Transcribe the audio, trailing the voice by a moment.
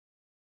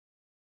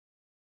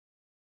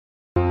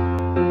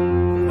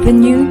The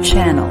new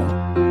channel.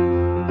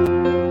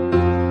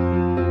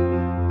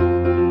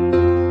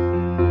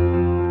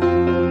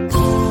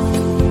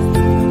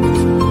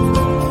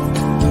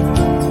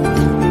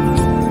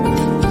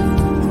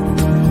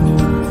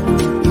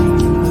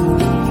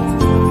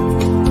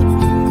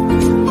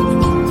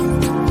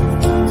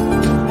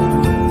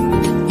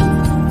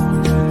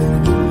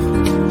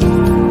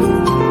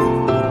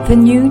 The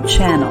new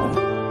channel.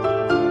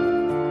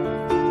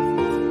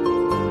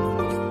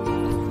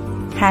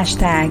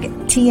 Hashtag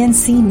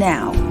TNC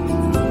Now.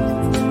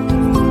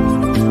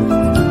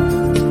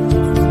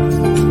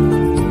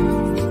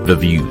 The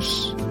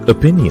views,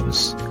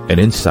 opinions, and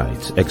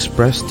insights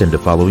expressed in the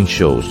following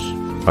shows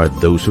are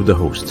those of the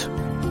host,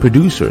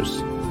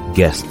 producers,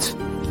 guests,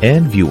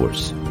 and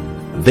viewers.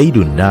 They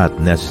do not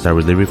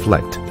necessarily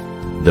reflect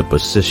the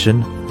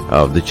position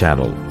of the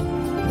channel.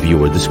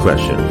 Viewer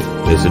discretion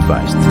is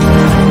advised.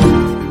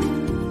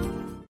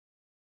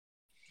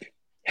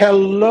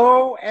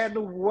 Hello and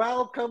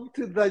welcome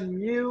to the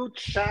new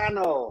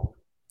channel.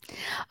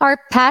 Our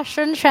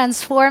passion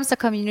transforms a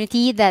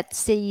community that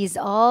sees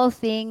all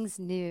things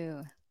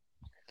new.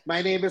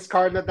 My name is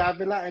Carlo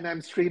Davila and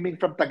I'm streaming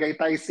from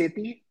Tagaytay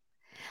City.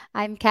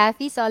 I'm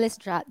Kathy Solis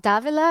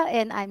Davila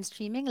and I'm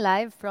streaming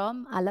live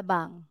from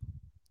Alabang.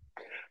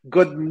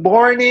 Good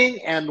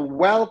morning and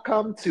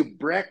welcome to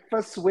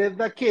Breakfast with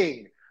the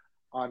King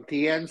on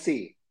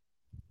TNC.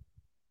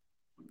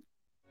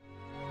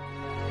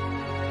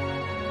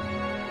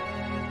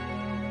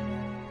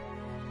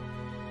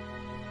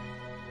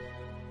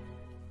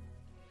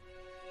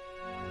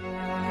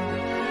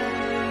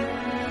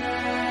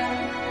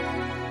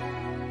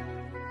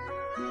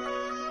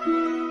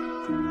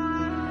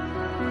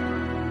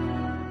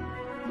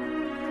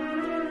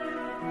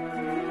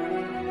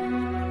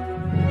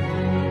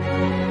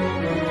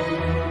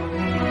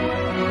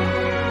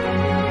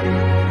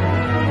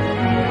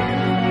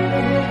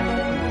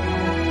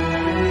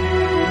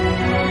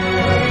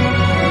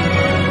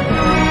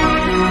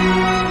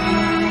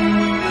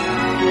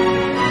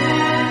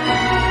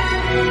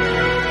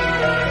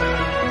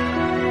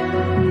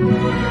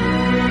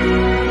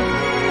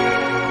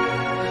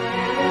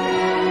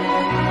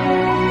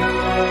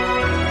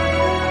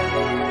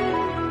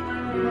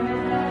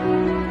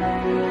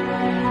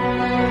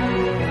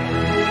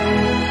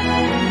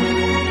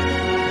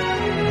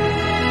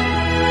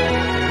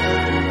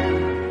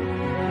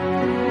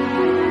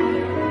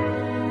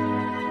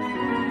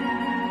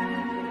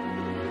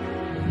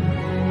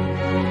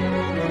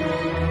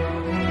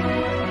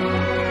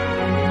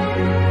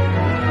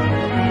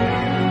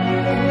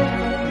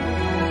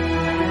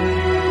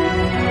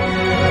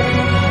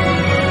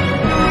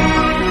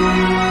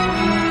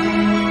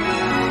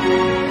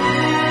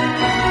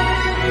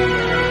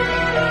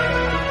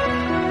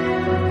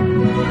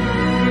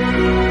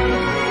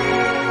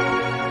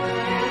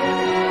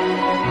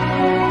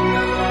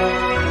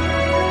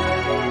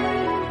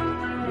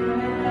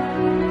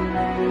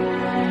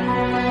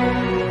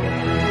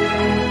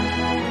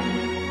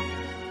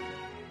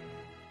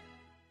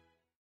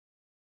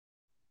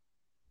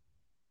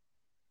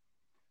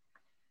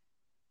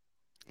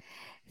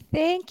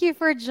 Thank you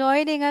for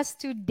joining us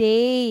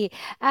today.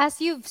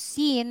 As you've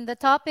seen, the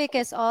topic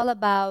is all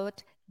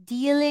about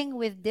dealing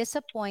with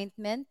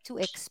disappointment to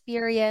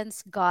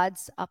experience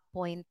God's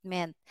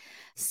appointment.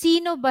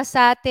 Sino ba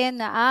sa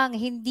atin na ang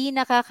hindi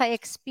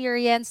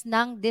nakaka-experience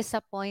ng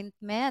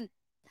disappointment?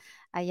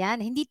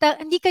 Ayan, hindi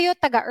kayo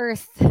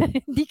taga-earth.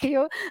 Hindi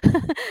kayo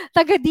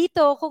taga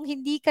dito kung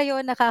hindi kayo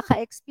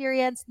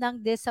nakaka-experience ng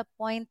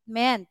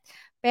disappointment.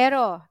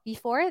 Pero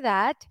before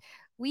that,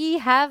 we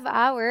have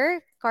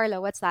our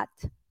Carla, what's that?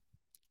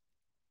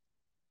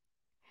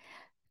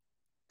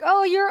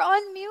 Oh, you're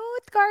on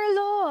mute,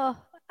 Carlo.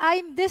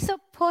 I'm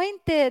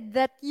disappointed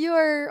that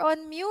you're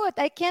on mute.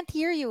 I can't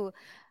hear you.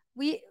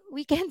 We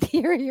can't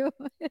hear you.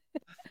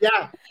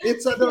 Yeah,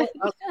 it's I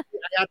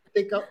have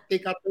to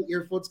take out the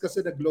earphones kasi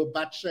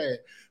nag-low-bat siya eh.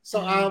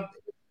 So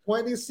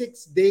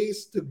 26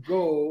 days to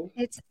go.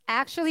 It's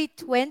actually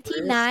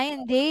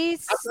 29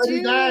 days At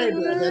to 29.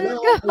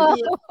 Hello.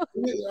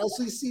 go.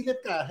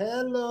 Sisilip ka.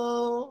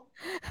 Hello.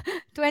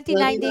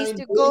 29 days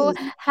to go.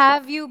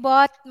 Have you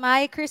bought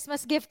my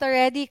Christmas gift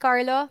already,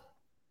 Carlo?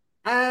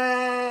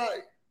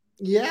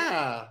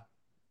 Yeah.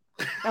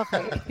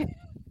 Okay.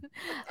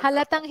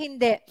 Halatang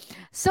hindi.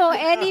 So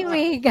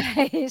anyway,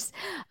 guys,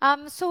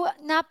 so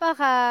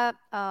napaka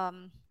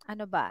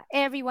ano ba?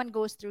 Everyone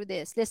goes through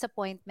this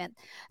disappointment.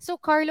 So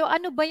Carlo,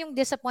 ano ba yung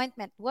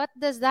disappointment? What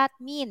does that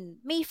mean?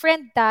 May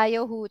friend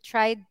tayo who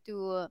tried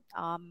to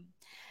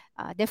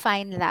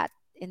define that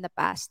in the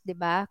past, 'di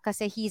ba?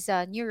 Kasi he's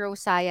a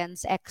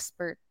neuroscience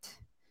expert.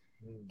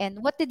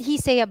 And what did he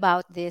say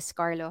about this,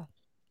 Carlo?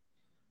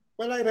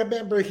 Well, I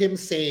remember him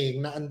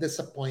saying na ang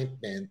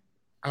disappointment,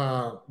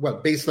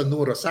 well, based on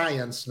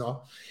neuroscience,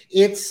 no,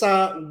 it's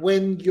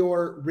when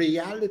your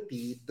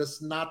reality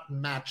does not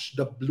match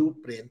the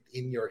blueprint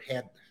in your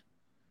head.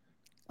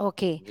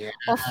 Okay. Yeah.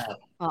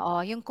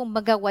 Yung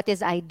kumbaga what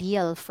is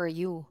ideal for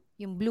you,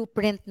 yung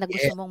blueprint na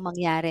gusto mong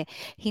mangyari,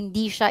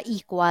 hindi siya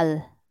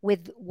equal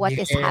with what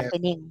is Yes.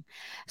 happening.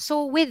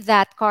 So with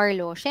that,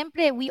 Carlo,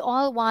 syempre we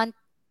all want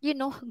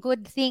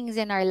good things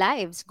in our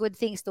lives, good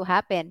things to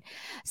happen.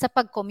 Sa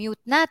pag-commute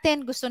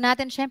natin, gusto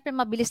natin syempre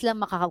mabilis lang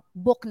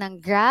makabook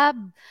ng Grab,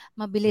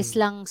 mabilis Mm.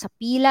 lang sa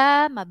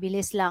pila,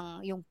 mabilis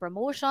lang yung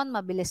promotion,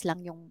 mabilis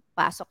lang yung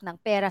pasok ng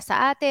pera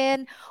sa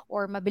atin,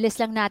 or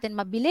mabilis lang natin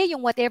mabili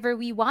yung whatever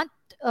we want,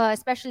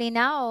 especially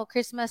now,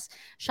 Christmas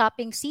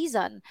shopping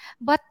season.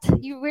 But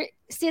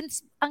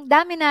since ang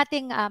dami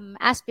nating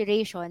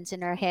aspirations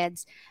in our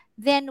heads,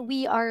 then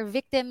we are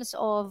victims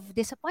of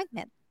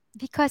disappointment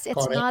because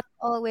it's Correct. not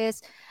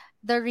always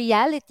the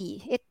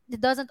reality. It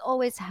doesn't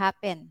always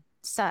happen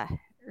sa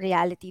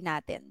reality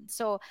natin.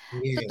 So,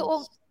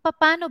 totoong Yes.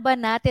 paano ba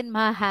natin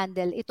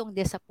ma-handle itong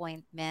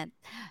disappointment?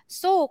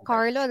 So, That's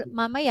Carlo, true.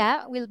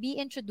 mamaya we'll be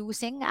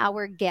introducing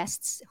our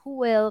guests who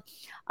will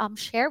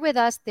share with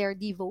us their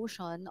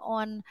devotion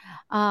on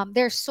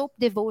their soap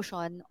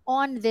devotion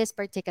on this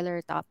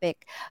particular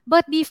topic.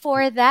 But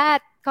before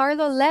that,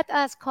 Carlo, let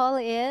us call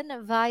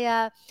in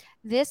via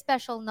this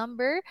special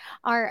number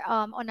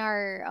on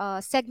our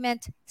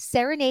segment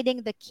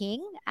Serenading the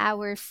King,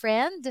 our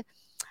friend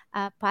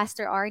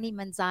Pastor Arnie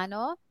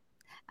Manzano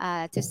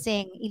to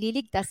sing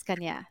Ililigtas Ka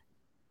Niya.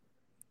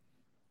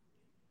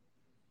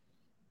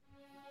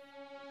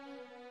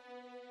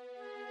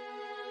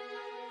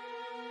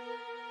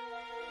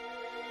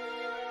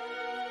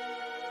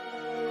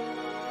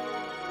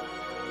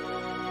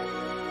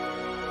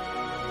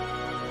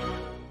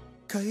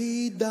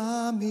 Kay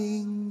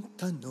daming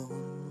tanong,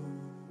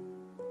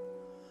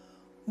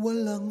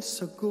 walang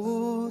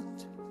sagot,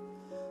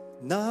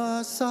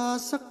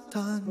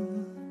 nasasaktan,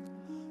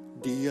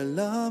 di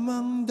alam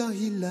ang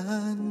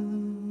dahilan.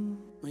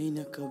 May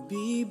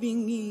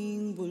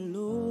nakabibinging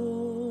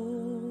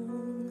bulong,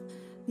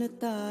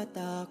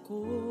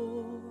 natatakot,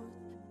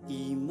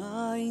 di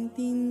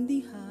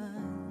maintindihan,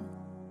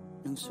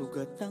 ng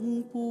sugat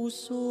ang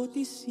puso't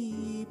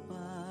isipan.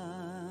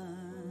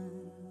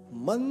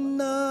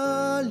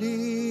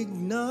 Manalig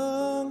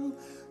ng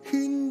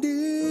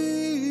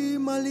hindi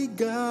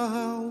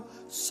maligaw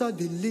sa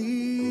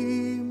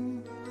dilim,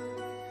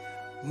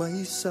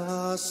 may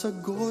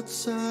sasagot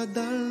sa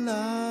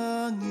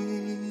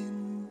dalangin.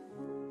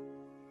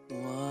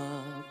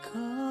 Huwag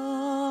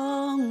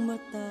kang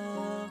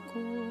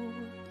matakot,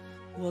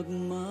 huwag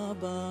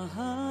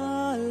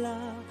mabahala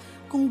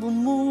kung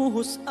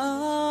bumuhos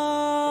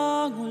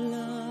ang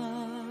ulan.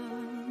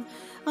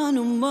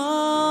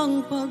 Anumang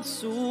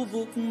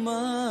pagsubok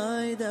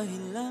may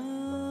dahilan.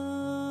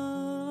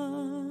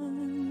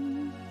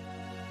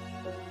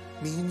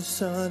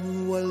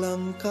 Minsan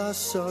walang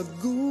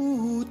kasagutan,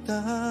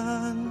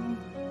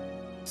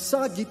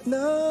 sa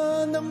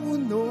gitna ng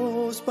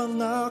unos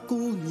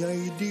pangako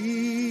niya'y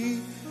di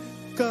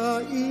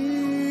kaiwanan.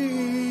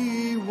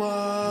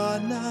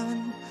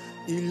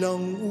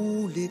 Ilang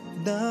ulit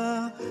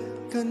na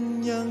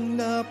kanyang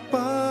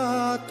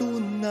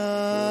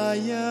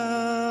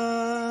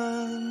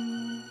napatunayan,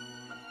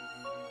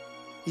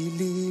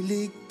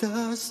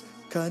 ililigtas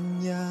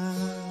kanya.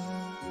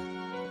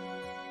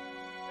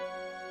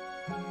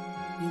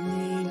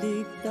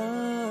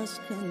 Ililigtas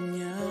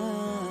kanya.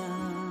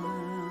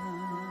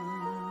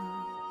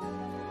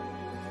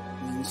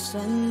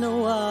 Minsan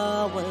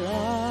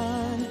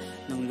nawawalan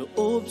ng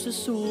loob sa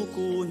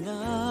suko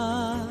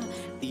na,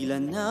 tila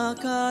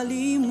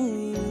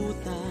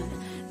nakalimutan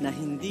na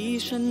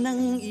hindi siya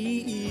nang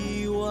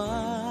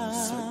iiwan.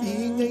 Sa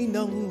ingay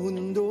ng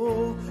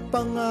mundo,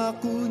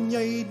 pangako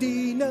niya'y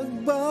di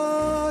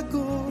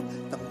nagbago.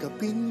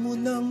 Tanggapin mo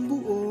ng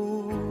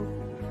buo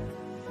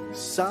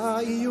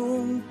sa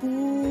iyong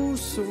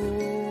puso.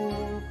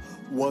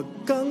 Huwag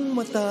kang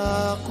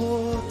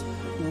matakot,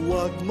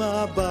 huwag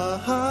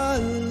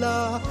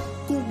mabahala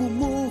kung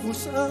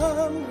bumuhos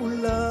ang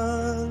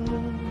ulan.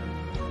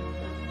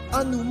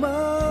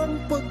 Anumang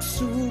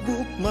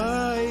pagsubok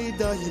may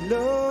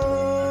dahilan.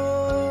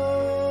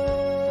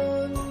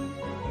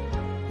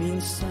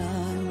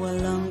 Minsan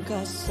walang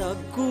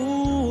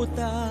kasagutan,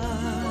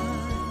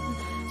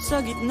 sa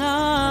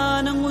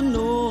gitna ng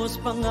unos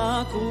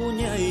pangako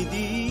niya'y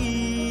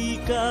di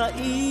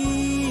kaiwanan.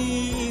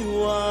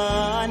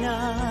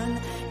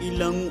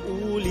 Ilang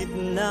ulit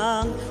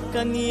nang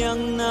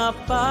kaniyang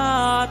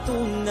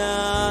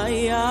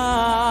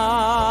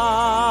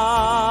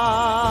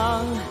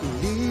napatunayan,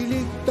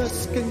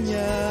 ililigtas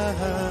kanya.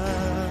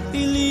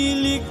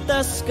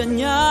 Ililigtas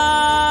kanya.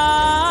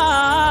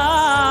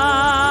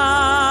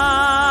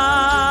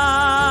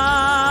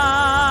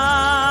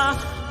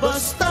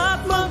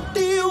 Basta't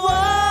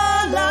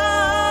magtiwala,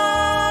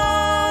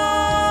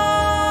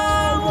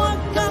 huwag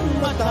kang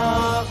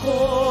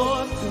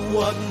matakot,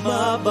 huwag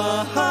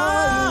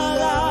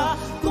mabahala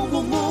kung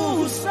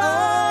bumuhos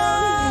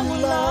ang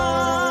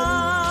ulan.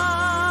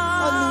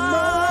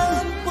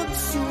 Anuman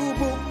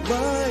pagsubok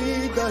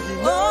may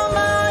dahilan. Oh,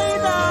 may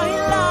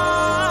dahilan.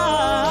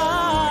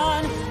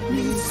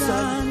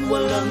 Minsan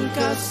walang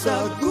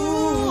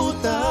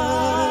kasagutan,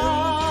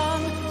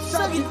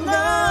 sa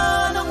gitna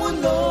ng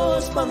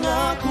unos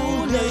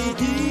pangako niya'y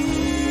di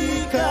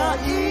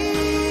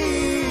kaiwanan.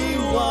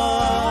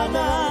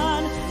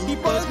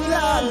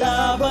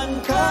 Naglalaban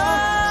ka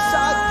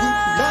sa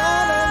gitna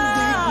ng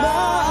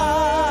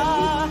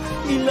digmaan.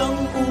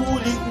 Ilang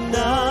ulit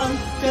ng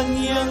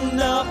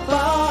kanyang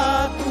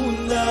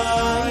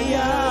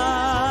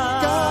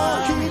napatunayan.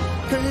 Kahit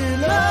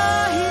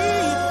kailan,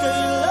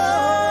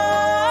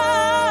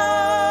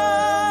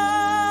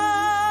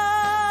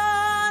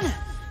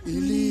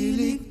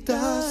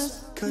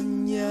 ililigtas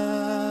kanya.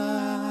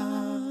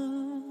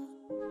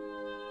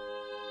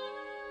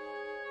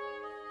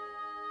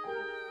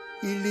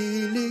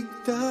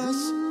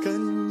 Ililigtas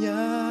kanya.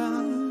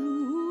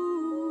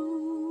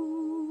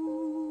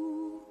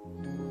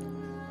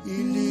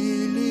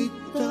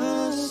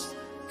 Ililigtas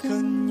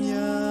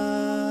kanya.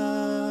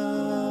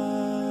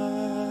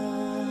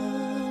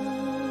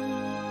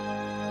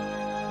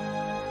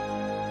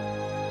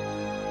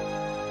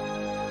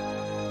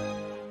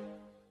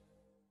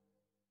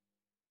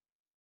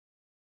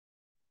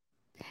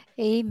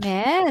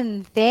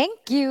 Amen.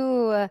 Thank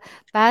you,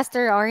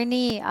 Pastor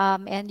Arnie,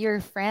 and your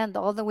friend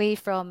all the way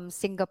from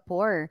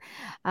Singapore.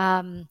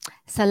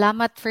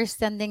 Salamat for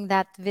sending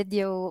that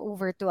video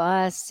over to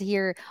us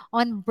here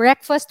on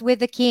Breakfast with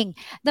the King.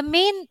 The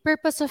main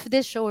purpose of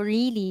this show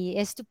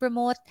really is to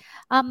promote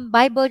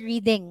Bible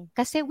reading,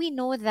 kasi we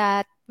know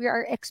that we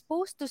are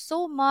exposed to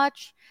so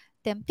much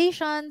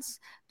temptations,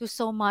 to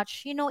so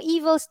much,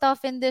 evil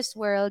stuff in this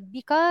world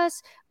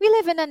because we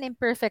live in an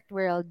imperfect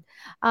world.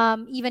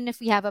 Even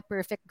if we have a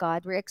perfect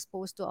God, we're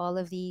exposed to all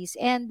of these.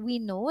 And we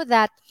know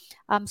that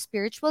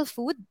spiritual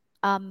food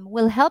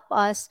will help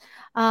us,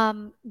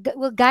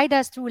 will guide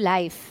us through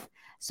life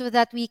so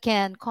that we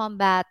can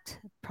combat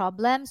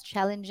problems,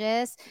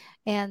 challenges,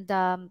 and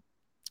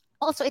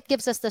also it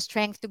gives us the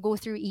strength to go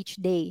through each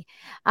day.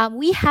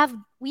 We have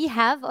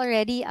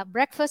already a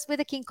Breakfast with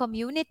the King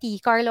community.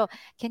 Carlo,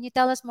 can you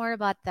tell us more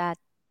about that?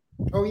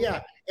 Oh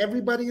yeah,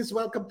 everybody is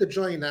welcome to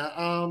join.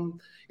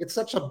 It's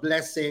such a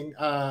blessing.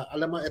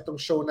 Alam mo, itong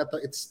show na to,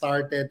 it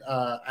started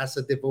as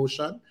a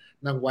devotion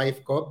ng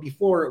wife ko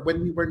before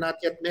when we were not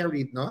yet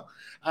married, no?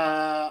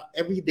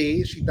 Every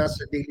day she does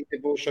her daily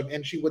devotion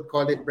and she would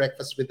call it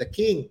Breakfast with the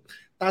King.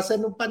 Tapos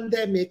nung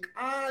pandemic,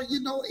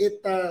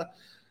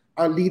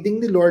 leading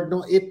the Lord,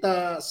 no, it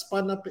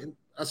spun off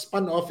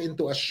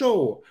into a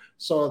show.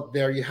 So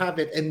there you have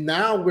it. And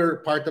now we're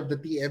part of the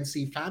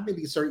TNC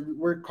family. So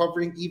we're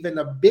covering even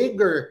a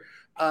bigger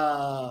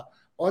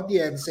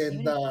audience,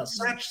 and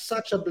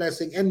such a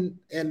blessing. And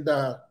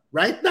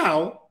right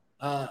now,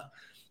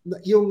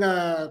 yung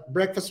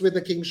Breakfast with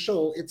the King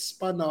show, it's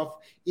spun off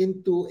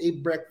into a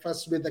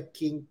Breakfast with the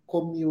King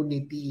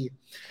community.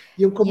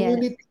 Yung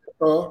community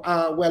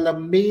well, a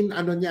main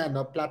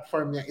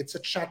platform niya, it's a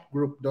chat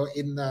group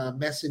in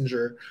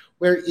Messenger,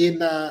 wherein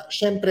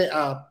syempre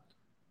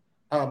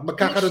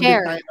magkakaroon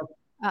din tayo ng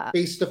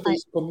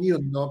face-to-face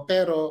commune, no?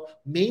 Pero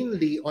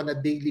mainly on a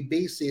daily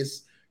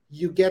basis,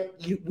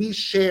 we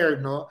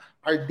share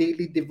our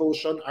daily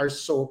devotion, our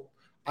soap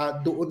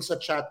doon sa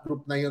chat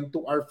group na yun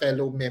to our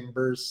fellow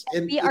members.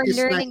 And we are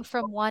learning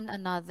from one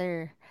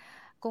another.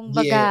 Kung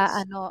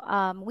baga,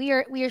 we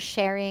are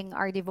sharing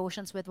our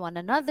devotions with one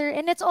another,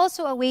 and it's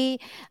also a way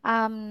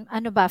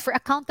for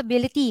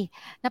accountability,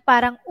 na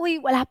parang uy,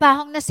 wala pa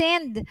akong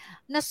na-send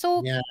na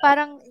soap,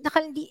 parang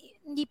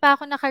hindi pa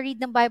ako naka-read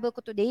ng Bible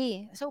ko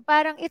today. So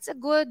parang it's a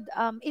good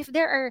if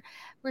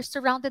we're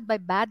surrounded by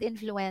bad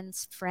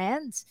influence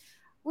friends,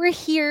 we're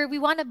here,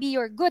 we want to be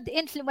your good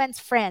influence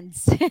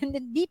friends and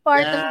then be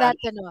part of that,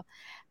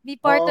 be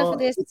part of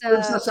this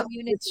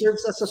community. It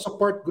serves as a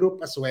support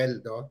group as well,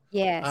 no?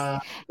 Yes.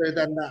 Rather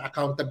than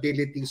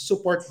accountability,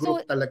 support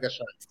group talaga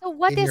siya. So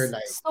what is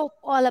soap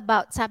all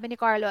about? Sabi ni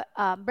Carlo,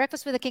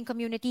 Breakfast with the King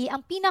community,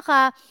 ang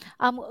pinaka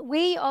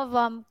way of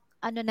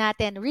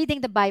reading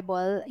the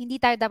Bible, hindi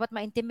tayo dapat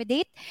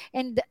ma-intimidate,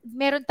 and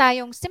meron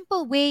tayong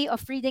simple way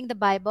of reading the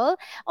Bible.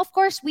 Of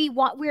course,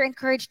 we're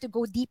encouraged to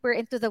go deeper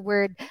into the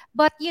word,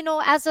 but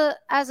as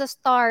a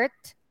start,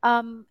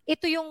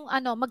 ito yung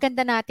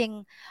maganda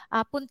nating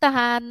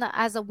puntahan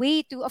as a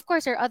way to, of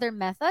course, there are other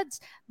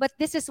methods, but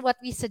this is what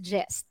we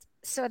suggest.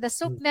 So the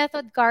soap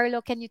method,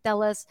 Carlo, can you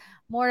tell us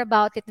more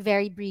about it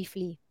very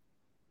briefly?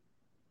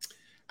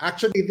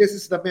 Actually, this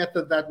is the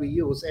method that we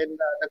use, and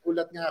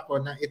nagulat nga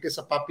ako na it is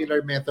a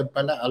popular method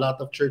pala. A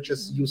lot of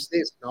churches use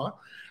this, no?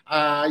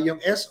 Yung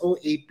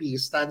SOAP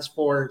stands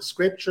for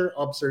Scripture,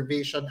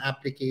 Observation,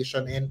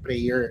 Application, and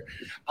Prayer.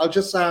 I'll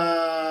just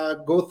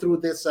go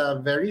through this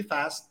very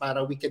fast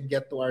para we can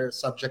get to our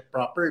subject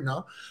proper,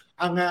 no?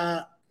 Ang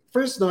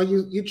first, no,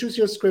 you choose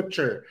your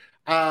scripture.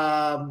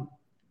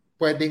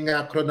 Pwedeng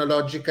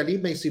chronologically,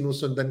 may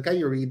sinusundan ka,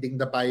 you're reading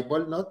the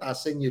Bible, no?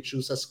 Tapos you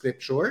choose a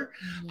scripture.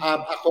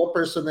 Ako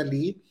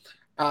personally,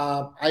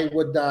 I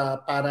would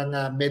parang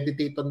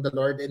meditate on the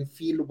Lord and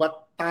feel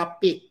what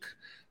topic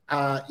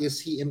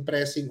is He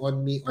impressing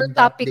on me on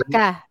that topic day.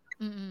 Ka.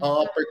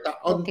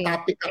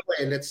 Topic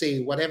ako let's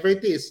say, whatever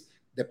it is,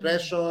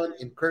 depression,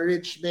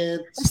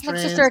 encouragement,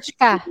 strength. Search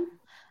ka.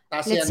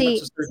 Tapos yan,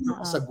 magsusearch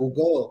ako sa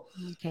Google.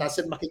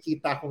 Tapos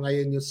makikita ko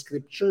ngayon yung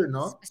scripture,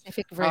 no?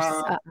 Specific verse.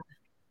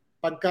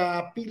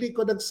 pagka pili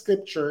ko ng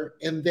scripture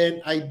and then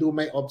I do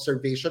my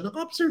observation. Ang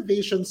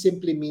observation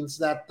simply means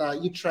that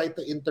you try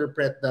to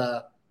interpret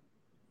the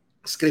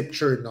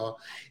scripture, no?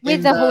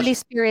 With And the Holy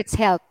Spirit's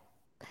help,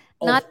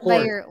 not of by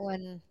course, your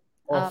own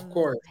of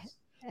course.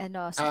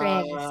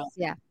 strengths. Uh,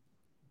 Yeah.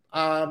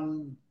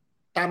 um,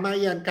 tama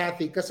yan,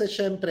 Kathy, kasi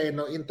syempre,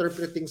 no,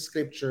 interpreting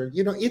scripture,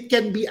 it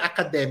can be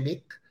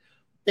academic,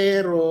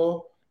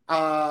 pero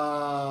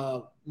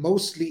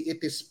mostly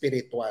it is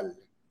spiritual.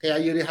 Kaya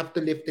you have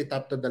to lift it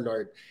up to the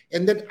Lord.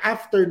 And then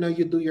after, no,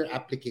 you do your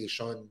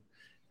application.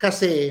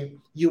 Kasi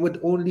you would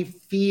only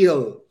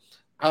feel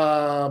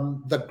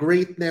the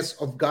greatness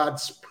of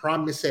God's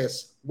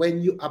promises when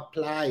you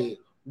apply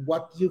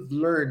what you've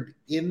learned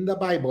in the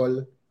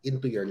Bible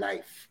into your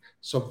life.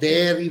 So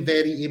very,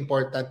 very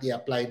important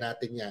i-apply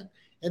natin yan.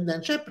 And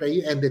then, syempre,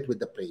 you end it with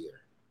the prayer.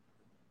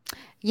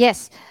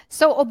 Yes.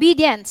 So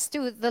obedience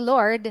to the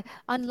Lord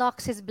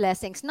unlocks his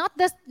blessings. Not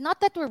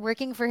that we're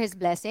working for his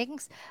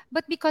blessings,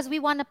 but because we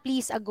want to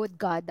please a good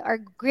God,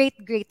 our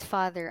great great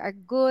Father, our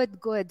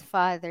good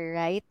Father,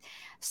 right?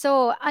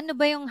 So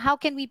how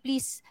can we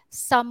please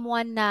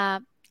someone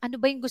na ano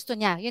ba yung gusto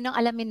niya? Yun ang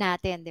alamin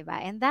natin, di ba?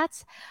 And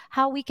that's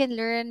how we can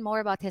learn more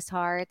about his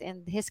heart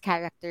and his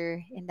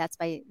character, and that's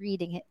by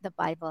reading the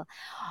Bible.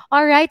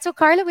 All right, so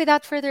Carla,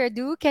 without further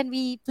ado, can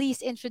we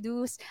please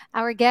introduce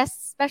our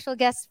special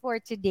guests for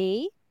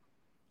today?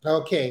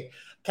 Okay.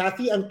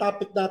 Kathy, ang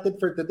topic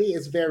natin for today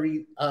is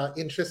very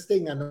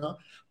interesting.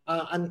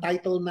 Ang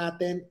title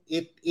natin,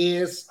 it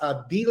is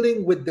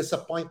Dealing with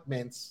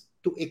Disappointments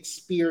to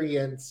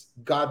Experience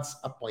God's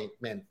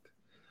Appointment.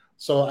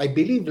 So I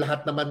believe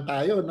lahat naman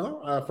tayo,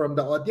 no? From the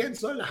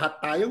audience, no?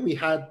 Lahat tayo, we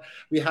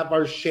have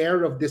our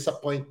share of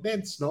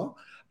disappointments, no?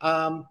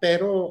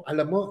 Pero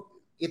alam mo,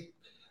 it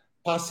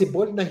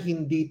possible na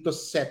hindi to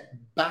set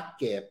back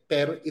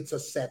pero it's a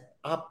set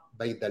up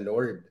by the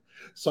Lord.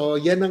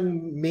 So yan ang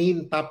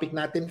main topic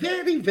natin.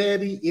 Very,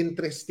 very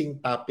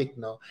interesting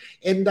topic, no?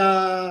 And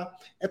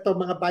ito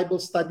mga Bible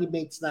study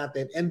mates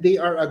natin, and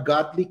they are a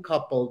godly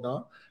couple,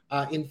 no?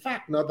 In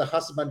fact, no, the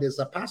husband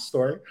is a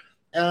pastor,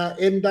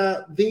 and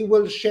they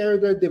will share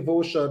their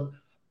devotion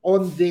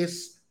on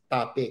this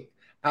topic.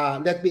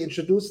 Let me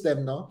introduce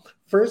them, no?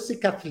 First, si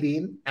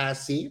Kathleen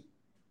Asi.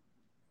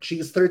 She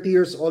is 30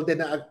 years old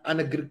and an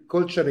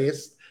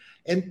agriculturist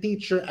and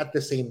teacher at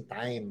the same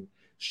time.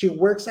 She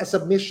works as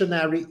a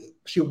missionary.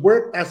 She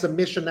worked as a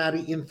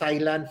missionary in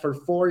Thailand for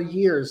 4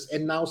 years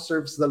and now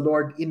serves the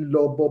Lord in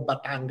Lobo,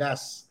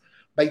 Batangas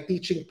by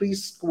teaching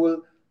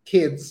preschool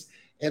kids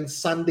and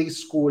Sunday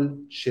school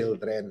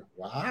children.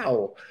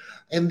 Wow.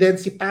 And then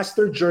si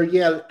Pastor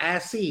Joriel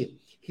Asi.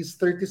 He's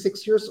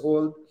 36 years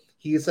old.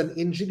 He is an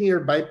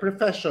engineer by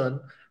profession.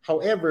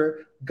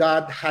 However,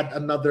 God had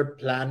another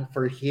plan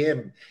for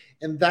him,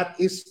 and that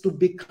is to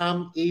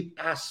become a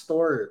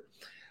pastor.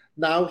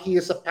 Now he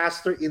is a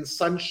pastor in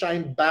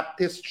Sunshine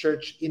Baptist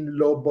Church in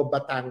Lobo,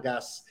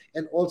 Batangas,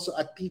 and also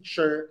a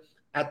teacher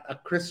at a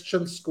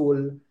Christian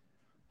school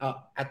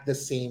at the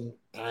same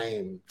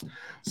time.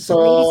 So,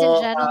 ladies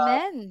and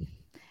gentlemen,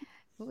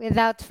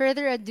 without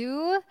further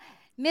ado,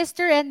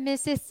 Mr. and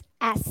Mrs.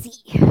 Asi.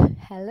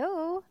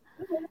 Hello.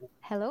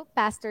 Hello,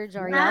 Pastor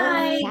Joriel.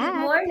 Hi, good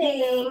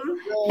morning.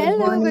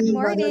 Hello, good Brother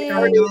morning.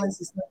 Carlos,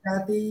 Sister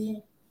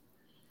Cathy.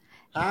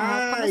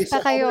 hi. Kamusta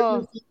So, kayo?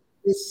 how are you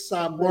this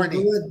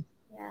morning? Good.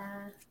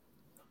 Yeah.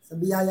 Sa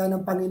biyaya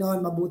ng Panginoon,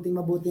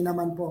 mabuting-mabuti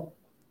naman po.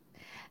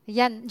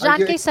 Yan, Are dyan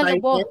you kay sa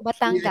Lobo, excited? Are you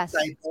Batangas.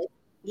 excited?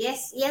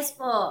 Yes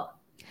po.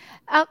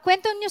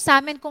 Kwento nyo sa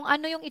amin kung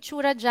ano yung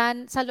itsura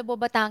dyan sa Lobo,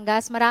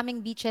 Batangas.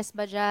 Maraming beaches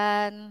ba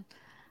dyan?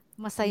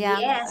 Masayang,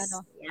 Yes.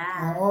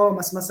 Yeah. Oo,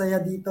 mas masaya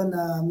dito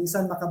na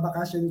minsan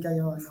makabakasyon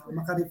kayo,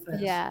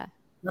 maka-refresh. Yeah.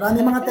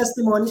 Maraming mga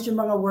testimonies yung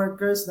mga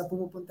workers na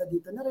pumupunta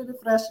dito,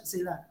 nare-refresh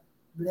sila.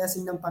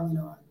 Blessing ng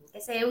Panginoon.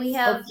 Kasi we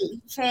have Okay.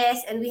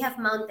 beaches and we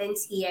have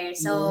mountains here.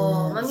 So,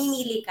 Yes.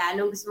 mamimili ka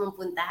anong gusto mong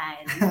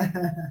puntahan.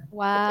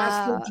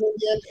 Pastor Wow.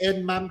 Julian and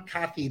Ma'am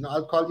Kathy, no,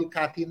 I'll call you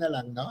Kathy na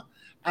lang, no?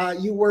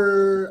 You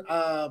were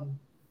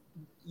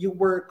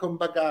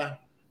kumbaga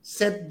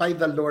sent by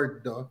the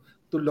Lord, no,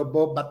 to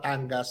Lobo,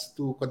 Batangas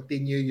to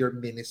continue your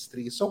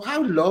ministry. So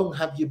how long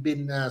have you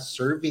been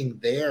serving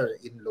there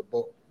in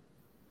Lobo?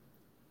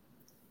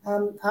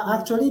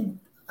 Actually,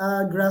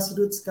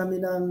 grassroots kami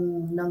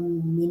ng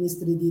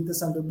ministry dito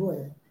sa Lobo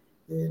eh.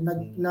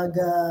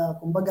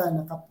 Kumbaga,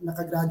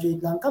 naka-graduate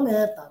lang kami,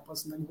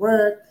 tapos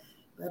nag-work.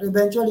 Pero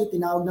eventually,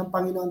 tinawag ng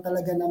Panginoon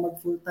talaga na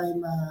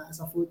mag-full-time,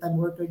 as a full-time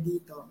worker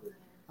dito.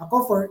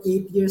 Ako for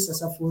 8 years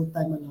as a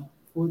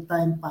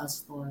full-time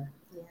pastor.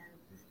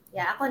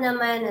 Yeah, ako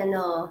naman,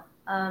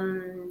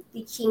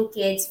 teaching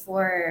kids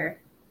for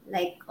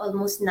like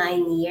almost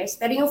 9 years.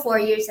 Pero yung 4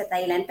 years sa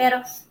Thailand.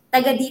 Pero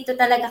taga dito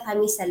talaga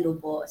kami sa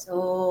Lobo.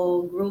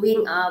 So,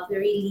 growing up, we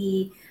really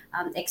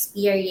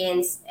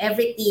experienced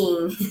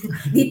everything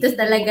dito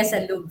talaga sa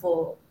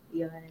Lobo.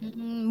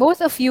 Yun. Both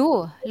of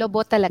you,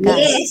 Lobo talaga.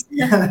 Yes!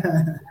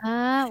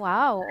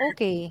 Wow.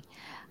 Okay.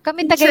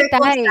 Kami Teacher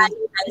ko Tagaytay.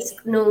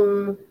 sa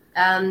nung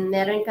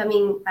meron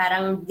kaming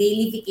parang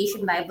daily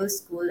vacation Bible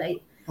school.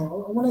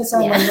 Oo, muna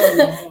isama Yeah.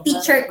 yun.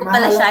 Teacher ko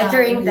pala siya Mahalata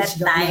during ang that age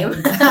gap time.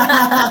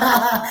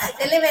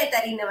 natin.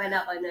 Elementary naman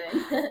ako noon.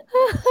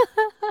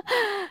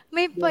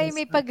 may Yes.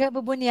 may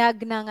pagbubunyag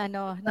ng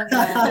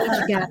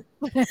age gap.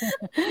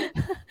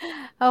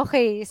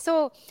 Okay,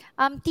 so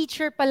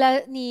teacher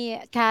pala ni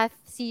Kath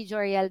si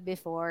Joriel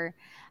before.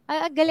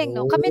 Galing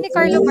no. Kami ni Oh.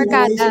 Carlo Holy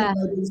Generation barkada.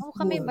 Bible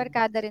Kami School.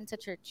 barkada rin sa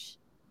church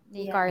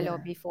ni Yeah. Carlo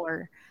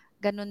before.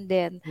 Ganun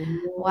din.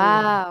 Oh.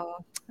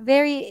 Wow.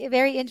 Very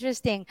very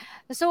interesting.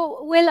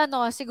 So,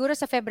 siguro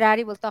sa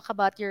February we'll talk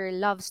about your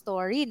love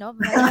story, no?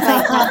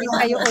 Ma-invite namin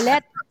kayo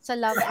ulit sa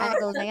love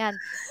angle na 'yan.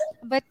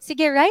 But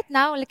sige, right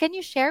now, can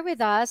you share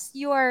with us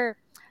your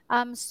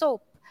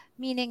soap?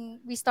 Meaning,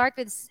 we start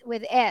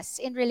with S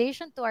in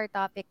relation to our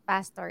topic,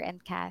 Pastor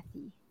and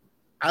Kathy.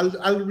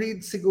 I'll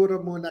read siguro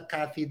muna,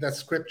 Kathy, the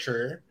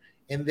scripture,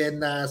 and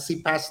then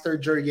si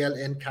Pastor Joriel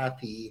and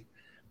Kathy,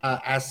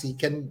 as he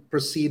can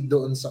proceed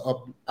doon sa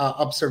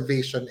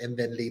observation and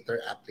then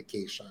later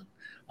application.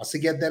 O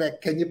sige,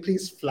 Derek, can you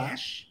please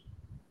flash?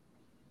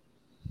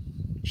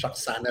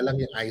 Shucks, sana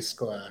lang yung eyes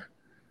ko,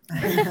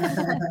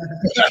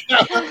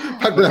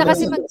 Pag Huwag na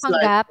kasi nasa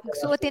magpanggap, slide.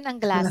 suotin ang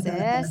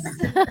glasses.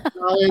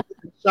 Okay,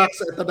 shucks,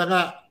 ito na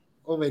nga.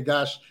 Oh my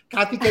gosh.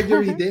 Kathy, can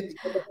you read it?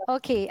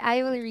 Okay,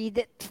 I will read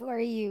it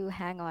for you.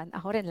 Hang on.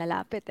 Ako rin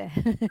lalapit eh.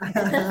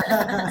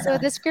 So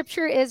the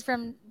scripture is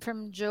from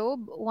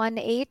Job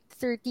 1:8,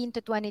 13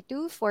 to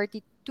 22,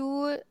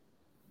 42,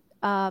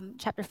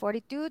 chapter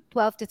 42,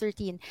 12 to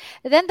 13.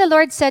 Then the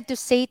Lord said to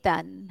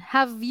Satan,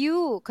 "Have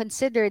you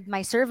considered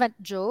my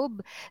servant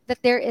Job,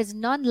 that there is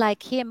none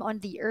like him on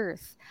the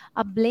earth,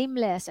 a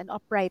blameless and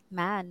upright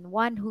man,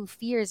 one who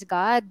fears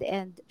God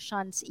and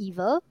shuns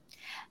evil?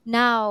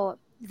 Now,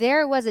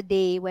 there was a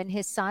day when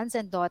his sons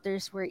and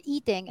daughters were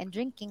eating and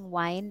drinking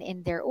wine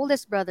in their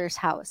oldest brother's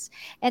house.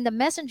 And the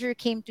messenger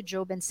came to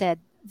Job and said,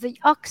 The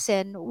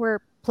oxen were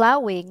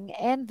plowing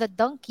and the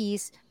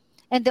donkeys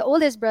and the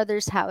oldest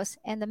brother's house,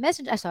 and the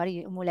messenger,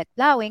 umulit,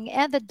 plowing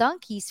and the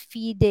donkeys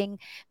feeding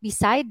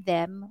beside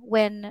them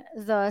when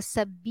the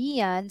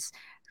Sabaeans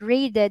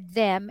raided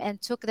them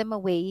and took them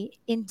away.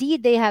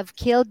 Indeed, they have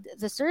killed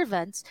the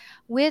servants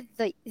with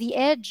the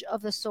edge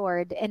of the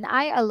sword, and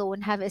I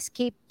alone have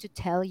escaped to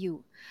tell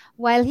you."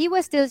 While he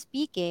was still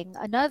speaking,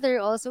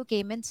 another also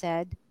came and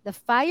said, "The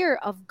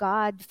fire of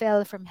God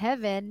fell from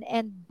heaven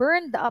and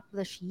burned up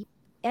the sheep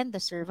and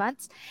the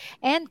servants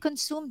and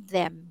consumed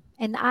them,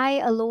 and I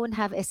alone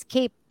have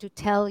escaped to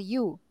tell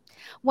you."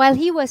 While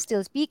he was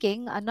still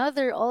speaking,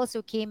 another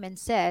also came and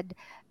said,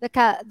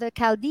 the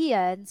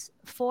Chaldeans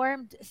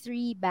formed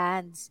 3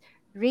 bands,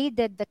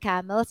 raided the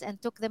camels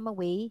and took them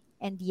away,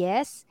 and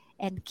yes,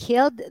 and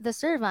killed the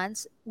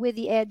servants with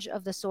the edge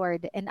of the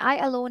sword, and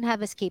I alone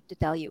have escaped to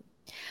tell you.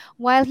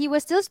 While he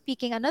was still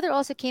speaking, another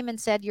also came and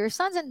said, "Your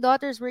sons and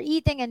daughters were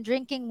eating and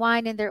drinking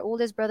wine in their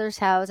oldest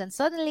brother's house, and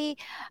suddenly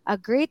a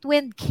great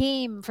wind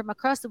came from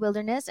across the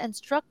wilderness and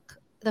struck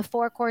the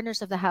 4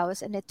 corners of the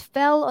house, and it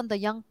fell on the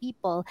young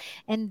people,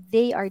 and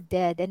they are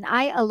dead, and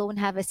I alone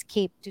have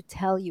escaped to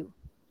tell you."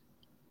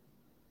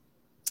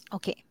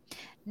 Okay,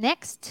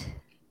 next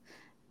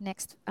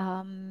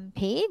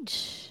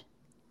page,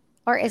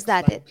 or is Next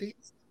that slide, it?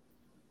 please.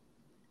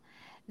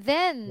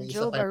 Then May isa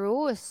Job pa.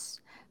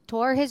 arose,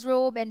 tore his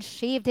robe, and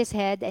shaved his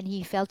head, and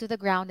he fell to the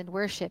ground and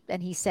worshipped.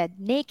 And he said,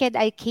 "Naked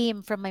I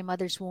came from my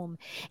mother's womb,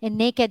 and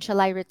naked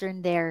shall I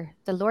return there.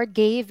 The Lord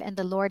gave, and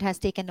the Lord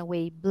has taken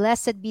away.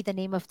 Blessed be the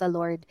name of the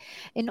Lord."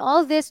 In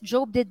all this,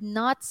 Job did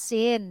not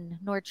sin,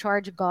 nor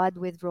charge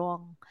God with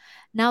wrong.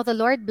 Now the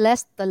Lord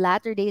blessed the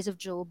latter days of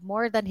Job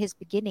more than his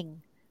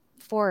beginning,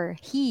 for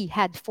he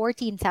had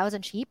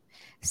 14,000 sheep,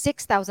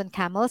 6,000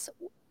 camels,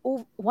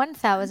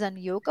 1,000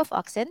 yoke of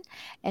oxen,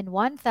 and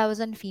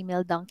 1,000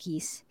 female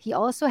donkeys. He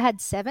also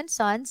had 7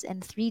 sons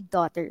and 3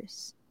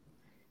 daughters.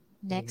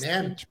 Next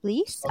Amen. page,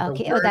 please. So the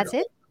Okay, word that's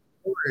it.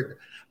 Word.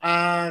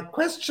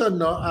 Question,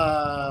 no?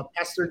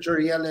 Pastor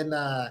Joriel and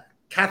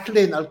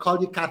Kathleen. I'll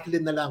call you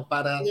Kathleen na lang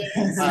para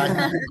Yes.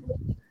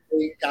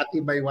 Kathy,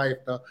 my wife,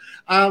 no?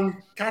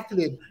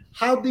 Kathleen,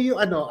 how do you,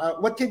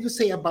 what can you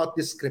say about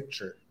this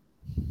scripture?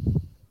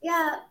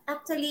 Yeah,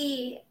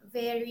 actually,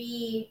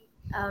 very,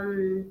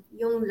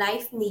 yung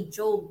life ni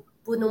Job,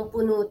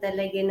 punong-puno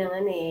talaga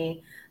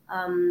ng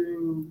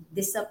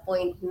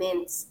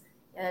disappointments.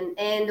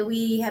 And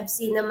we have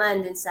seen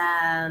naman dun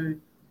sa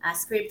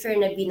scripture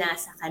na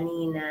binasa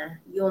kanina,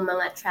 yung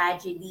mga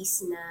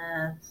tragedies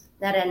na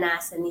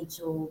naranasan ni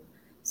Job.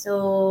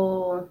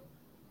 So,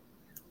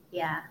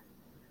 yeah.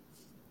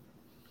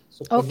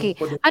 So, Okay.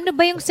 Ano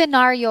ba yung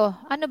scenario?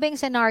 Ano ba yung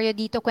scenario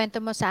dito?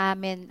 Kwento mo sa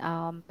amin,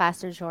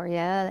 Pastor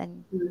Joriel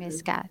and Miss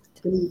Kat.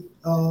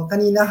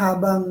 Kanina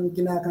habang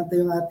kinakanta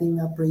yung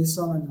ating praise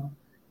song,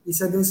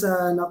 isa dun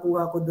sa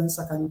nakuha ko dun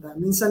sa kanta.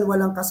 Minsan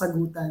walang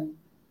kasagutan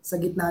sa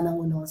gitna ng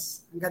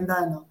unos. Ang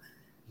ganda, no?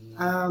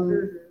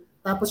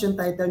 Tapos yung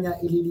title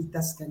niya,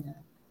 Ililigtas Ka Niya.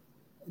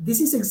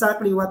 This is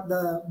exactly what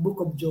the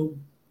book of Job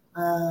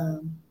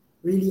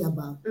really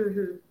about.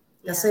 Mm-hmm.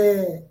 Yeah. Kasi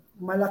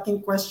malaking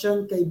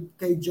question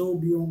kay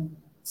Job yung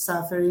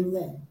suffering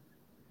niya.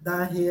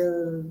 Dahil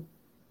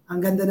ang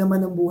ganda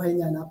naman ng buhay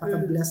niya,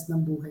 napaka-blessed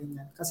ng buhay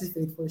niya kasi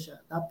faithful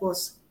siya.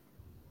 Tapos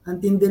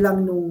antindi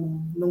lang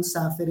nung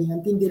suffering,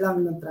 antindi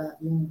lang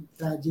yung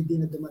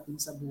tragedy na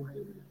dumating sa buhay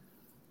niya.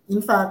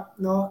 In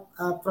fact, no,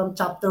 from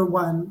chapter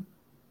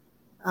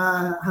 1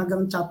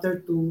 hanggang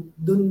chapter 2,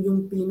 dun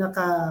yung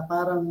pinaka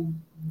parang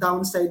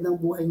downside ng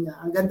buhay niya.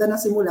 Ang ganda na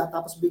simula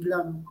tapos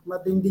biglang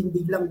matinding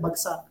biglang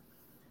bagsak.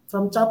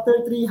 From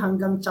chapter 3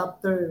 hanggang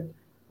chapter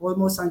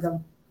almost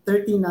hanggang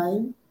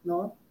 39,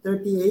 no,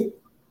 38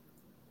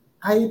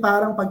 ay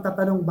parang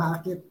pagtatanong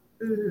bakit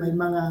may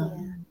mga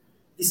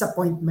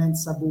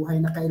disappointments sa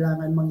buhay na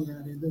kailangan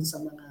mangyari doon sa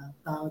mga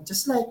tao.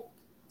 Just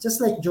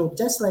like Job,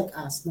 just like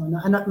us, no,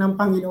 na anak ng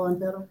Panginoon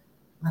pero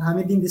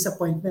marami ding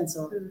disappointment.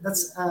 So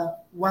that's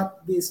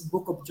what this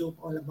book of Job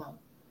all about.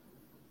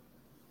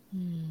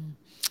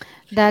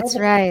 That's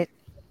right.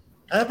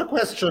 I have a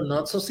question,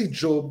 no? So si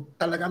Job,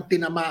 talagang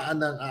tinamaan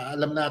ng,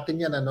 alam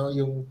natin yan, ano,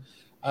 yung,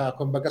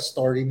 kumbaga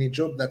story ni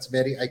Job, that's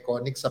very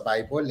iconic sa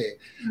Bible,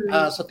 eh.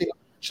 So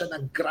tinamaan siya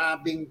ng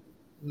grabing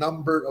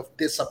number of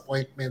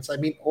disappointments. I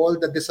mean, all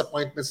the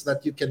disappointments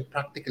that you can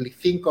practically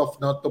think of,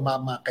 no,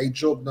 tumama kay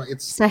Job, no?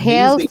 It's Sa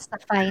health, amazing. sa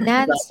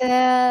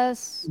finances,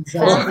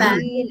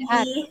 family,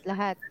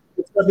 lahat.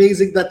 It's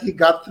amazing that he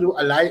got through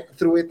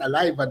it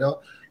alive,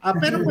 ano?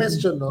 Pero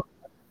question, no?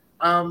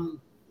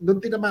 Nung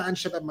tinamaan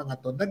siya ng mga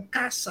to,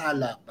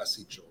 nagkasala ba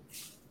si Job?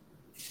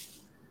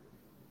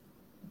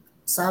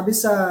 Sabi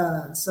sa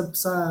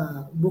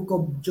book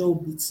of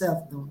Job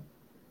itself, no,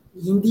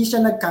 hindi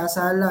siya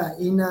nagkasala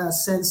in a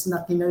sense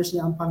na kinurse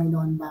niya ang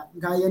Panginoon back.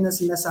 Gaya na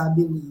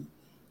sinasabi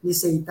ni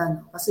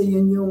Satan. Kasi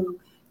yun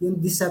yung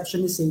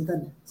deception ni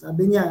Satan.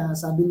 Sabi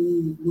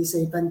ni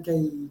Satan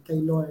kay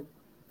Lord,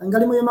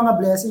 tanggalin mo yung mga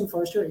blessing,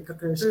 for sure,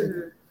 ika-curse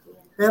ka.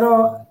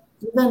 Pero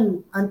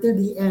even until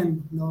the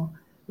end, no,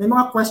 may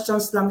mga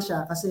questions lang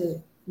siya kasi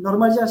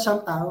normal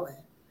siyang tao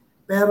eh.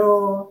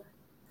 Pero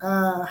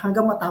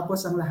hanggang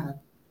matapos ang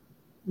lahat,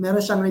 meron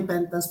siyang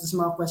repentance sa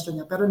mga question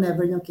niya, pero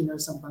never yung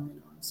kinurse ang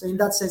Panginoon. So in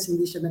that sense,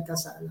 hindi siya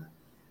nagkasala.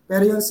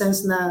 Pero yung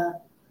sense na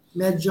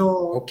medyo...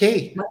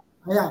 Okay.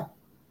 Yeah.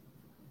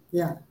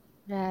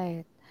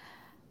 Right.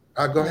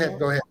 Go ahead.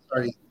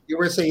 Sorry. You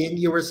were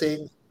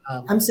saying...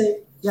 I'm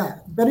saying,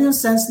 yeah. Pero yung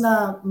sense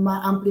na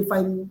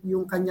ma-amplify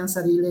yung kanyang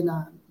sarili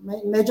na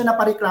medyo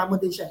napareklamo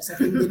din siya sa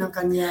hindi ng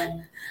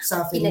kanyang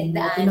suffering.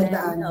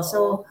 Pinagdaanan.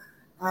 So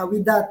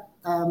with that,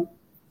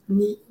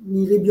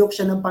 ni-rebuke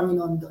siya ng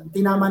Panginoon doon.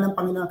 Tinama ng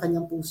Panginoon ang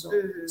kanyang puso.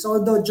 So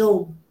although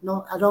Job,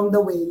 no, along the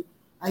way,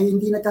 ay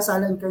hindi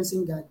nagkasala in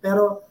cursing God,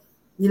 pero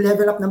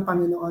ni-level up ng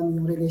Panginoon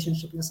yung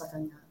relationship niya sa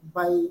kanya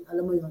by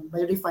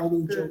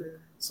refining Job.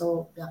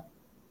 So, yeah.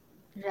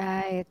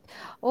 Right.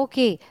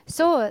 Okay.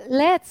 So,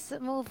 let's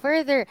move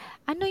further.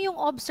 Ano yung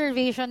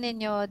observation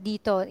ninyo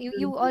dito?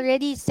 You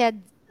already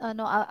said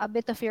a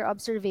bit of your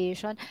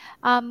observation.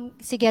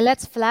 Sige,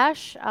 let's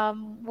flash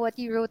what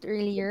you wrote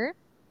earlier.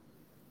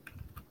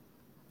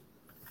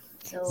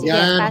 So, sige,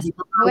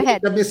 go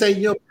ahead. Sabi sa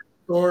inyo,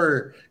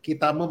 Pastor,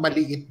 kita mo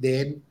maliit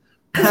din.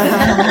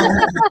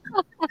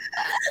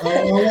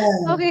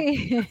 Okay.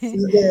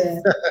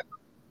 Sige.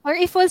 Or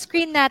i-full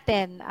screen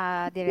natin,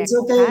 direct. It's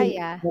okay.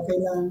 Kaya. Okay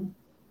lang.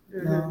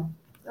 No.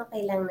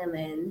 Okay lang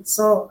naman.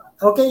 So,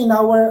 okay, in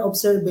our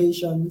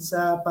observation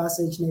sa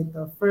passage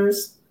nito,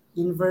 first,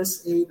 in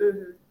verse 8,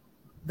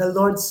 the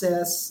Lord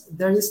says,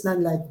 there is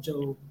none like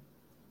Job.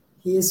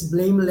 He is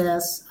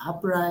blameless,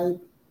 upright,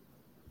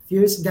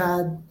 fears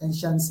God, and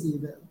shuns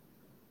evil.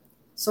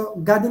 So,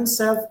 God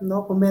himself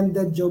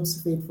commended Job's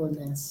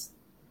faithfulness.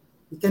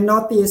 You can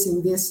notice in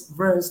this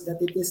verse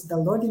that it is the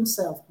Lord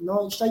himself.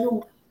 No, siya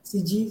yung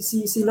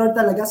si Lord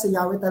talaga, si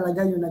Yahweh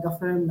talaga yung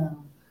nag-affirm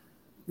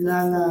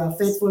ng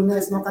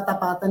faithfulness, no,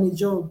 katapatan ni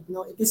Job.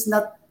 No, it is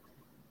not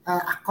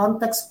a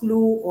context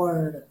clue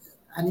or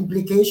an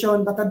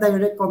implication but a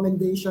direct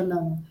commendation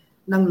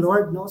ng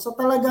Lord, no. So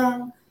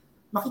talagang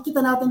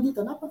makikita natin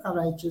dito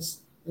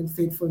napaka-righteous and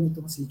faithful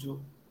nitong si Job,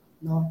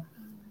 no.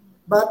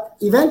 But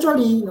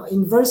eventually, no,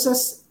 in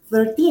verses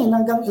 13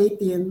 hanggang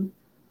 18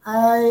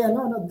 ay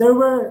there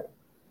were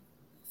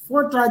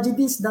 4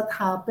 tragedies that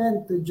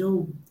happened to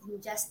Job in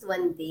just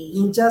one day.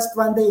 In just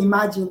one day,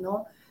 imagine,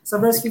 no? Sa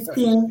verse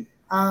 15,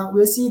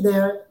 we'll see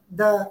there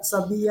the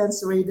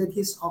Sabaeans raided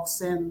his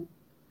oxen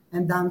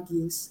and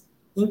donkeys,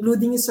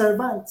 including his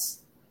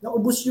servants.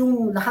 Naubos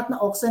yung lahat na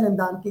oxen and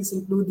donkeys,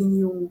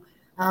 including yung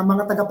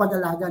mga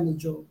tagapag-alaga ni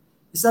Job.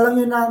 Isa lang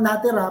yung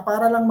natira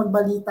para lang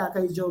magbalita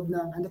kay Job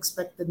ng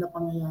unexpected na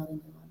pangyayari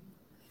naman.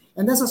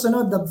 And then sa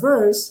sunod, the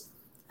verse,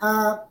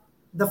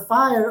 the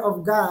fire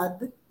of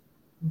God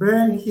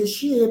burned his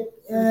sheep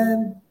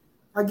and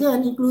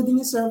again, including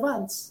his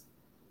servants.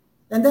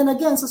 And then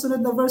again, sa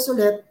sunod na verse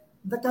ulit,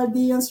 the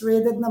Chaldeans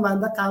raided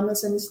naman the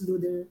camels and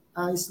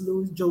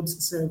slew Job's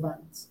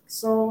servants.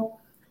 So,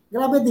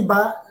 grabe, di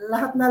ba?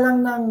 Lahat na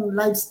lang ng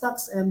livestock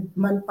and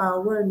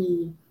manpower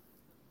ni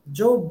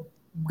Job,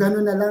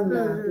 gano'n na lang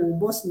na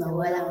ubos na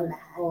walang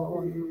lahat.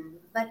 Oo.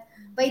 But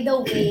by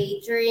the way,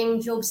 during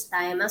Job's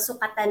time, ang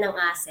sukatan ng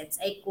assets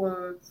ay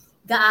kung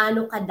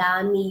gaano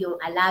kadami yung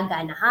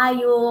alaga na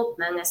hayop,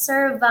 mga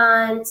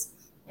servants.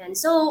 And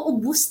so,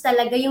 ubus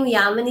talaga yung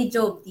yaman ni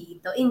Job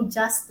dito in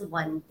just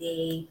one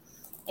day.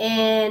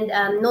 And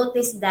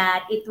notice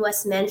that it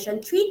was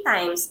mentioned 3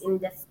 times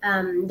in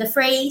the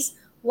phrase,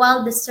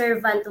 while the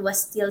servant was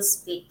still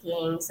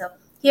speaking. So,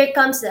 here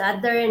comes the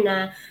other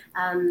na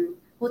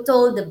who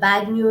told the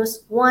bad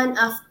news one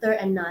after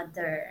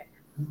another.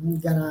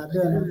 Grabe,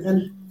 no?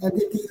 And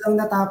hindi lang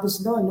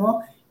natapos doon,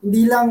 no?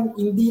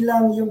 Hindi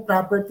lang yung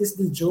properties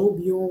ni Job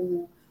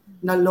yung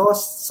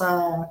na-lost sa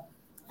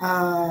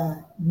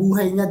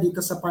buhay niya dito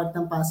sa part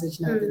ng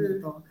passage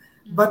natin ito.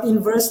 But in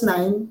verse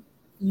 9,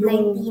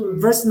 yung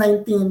 19. verse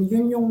 19,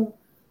 yun yung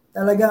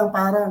talagang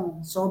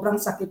parang sobrang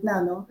sakit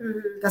na, no?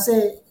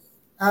 Kasi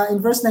in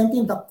verse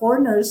 19, the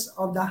corners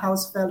of the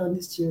house fell on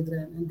his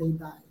children and they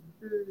died.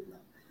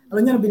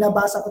 Alam niyo,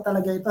 binabasa ko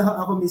talaga ito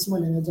ako mismo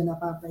na medyo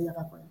nakakaiyak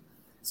ako.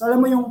 So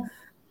alam mo yung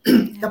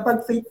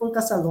kapag faithful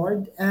ka sa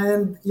Lord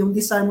and yung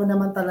desire mo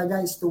naman talaga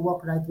is to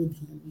walk right with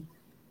Him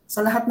sa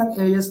lahat ng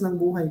areas ng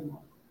buhay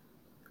mo.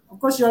 Of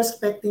course, you're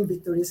expecting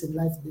victories in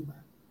life, di ba?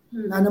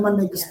 Na naman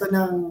may gusto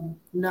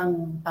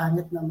ng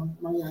pangit na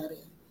mangyari.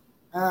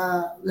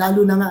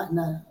 Lalo na nga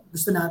na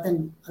gusto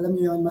natin, alam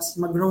niyo yun, mas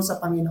mag-grow sa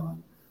Panginoon.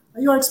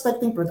 You're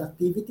expecting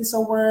productivity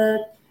sa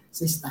work,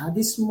 sa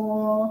studies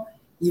mo,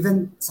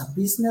 even sa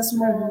business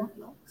mo.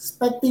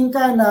 Expecting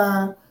ka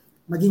na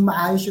maging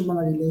maayos yung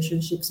mga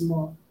relationships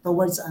mo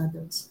towards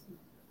others.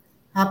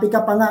 Happy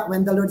ka pa nga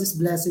when the Lord is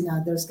blessing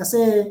others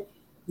kasi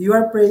you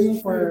are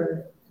praying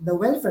for the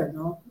welfare,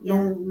 no?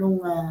 Nung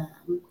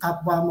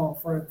kapwa mo,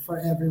 for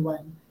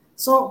everyone.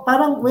 So,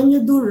 parang when you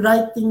do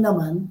right thing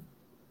naman,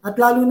 at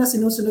lalo na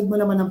sinusunod mo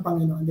naman ng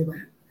Panginoon, di ba?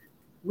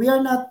 We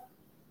are not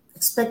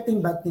expecting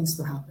bad things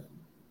to happen.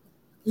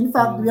 In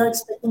fact, we are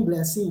expecting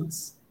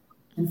blessings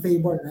and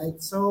favor,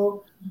 right?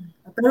 So,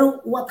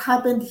 pero what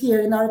happened here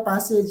in our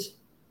passage,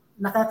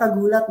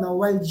 nakakagulat, no?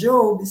 While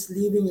Job is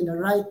living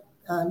right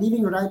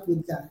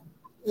with God,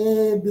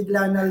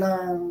 bigla na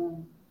lang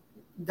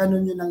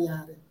ganun yung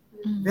nangyari.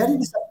 Very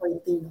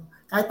disappointing, no?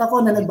 Kahit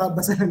ako na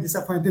nagbabasa ng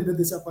disappointed.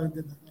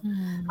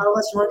 How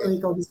much more kung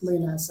ikaw mismo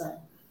yung nasa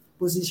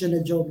position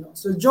na Job, no?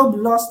 So Job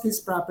lost his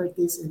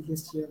properties and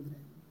his children.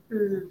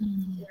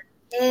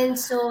 And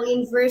so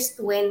in verse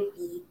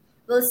 20,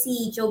 we'll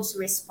see Job's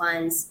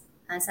response.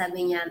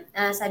 Sabi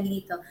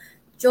dito,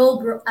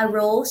 Job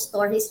arose,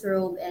 tore his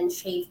robe, and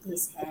shaved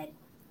his head.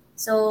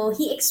 So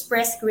he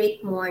expressed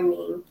great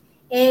mourning.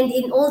 And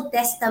in Old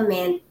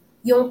Testament,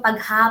 yung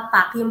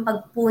paghapak, yung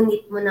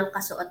pagpunit mo ng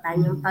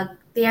kasuotan, yung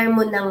pag-tear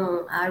mo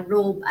ng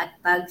robe at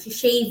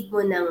pag-shave mo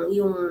ng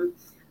yung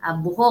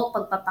buhok,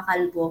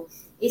 pagpapakalbo,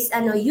 is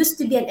used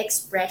to be an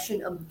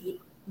expression of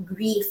deep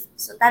grief.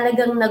 So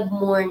talagang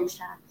nag-mourn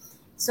siya.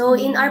 So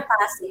in our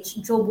passage,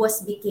 Job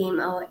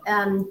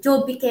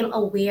became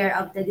aware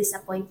of the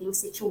disappointing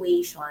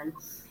situation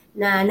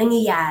na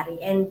nangyayari,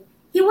 and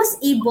he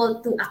was able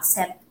to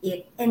accept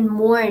it and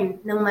mourn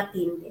ng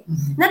matindi.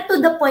 Not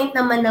to the point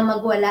naman na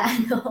magwala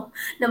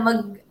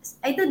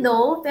I don't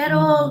know,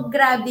 pero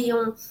grabe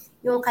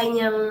yung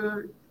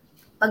kanyang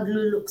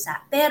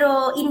pagluluksa.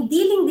 Pero in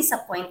dealing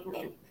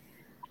disappointment,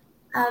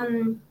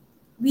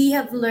 we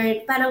have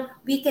learned, parang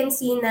we can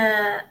see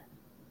na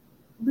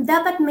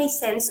dapat may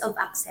sense of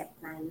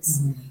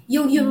acceptance.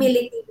 Yung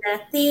humility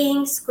na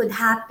things could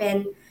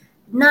happen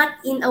not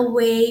in a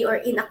way or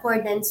in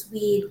accordance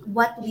with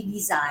what we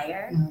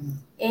desire.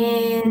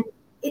 And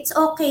it's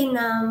okay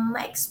na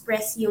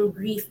ma-express yung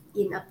grief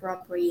in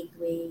appropriate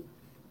way.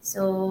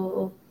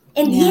 So,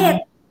 and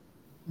yet,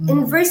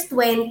 in verse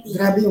 20,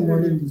 grabe yung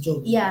mourning ni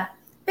Job. Yeah.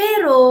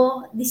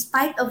 Pero,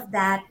 despite of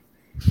that,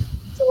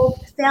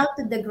 Job fell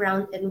to the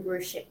ground and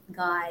worshiped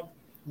God.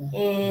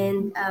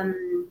 And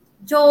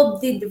Job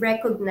did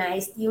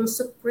recognize yung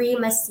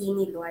supremacy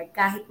ni Lord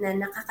kahit na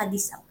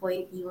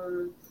nakaka-disappoint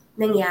yung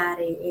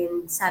nangyari.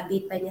 And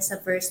sabi pa niya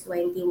sa verse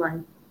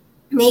 21,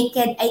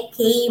 naked I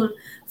came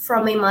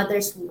from my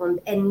mother's womb,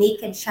 and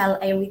naked shall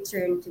I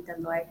return to the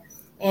Lord.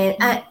 And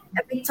I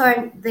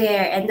returned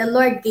there, and the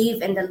Lord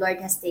gave, and the Lord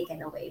has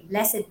taken away.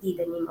 Blessed be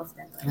the name of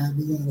the Lord.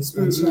 Grabe yung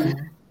response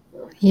niya.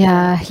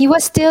 Yeah, he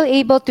was still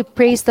able to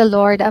praise the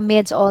Lord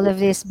amidst all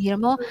of this. Biro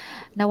mo,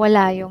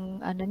 nawala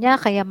yung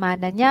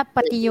kayamanan niya,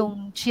 pati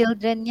yung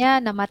children niya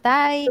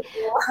namatay.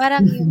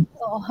 Parang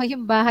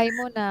yung bahay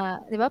mo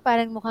na, 'di ba?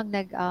 Parang mukhang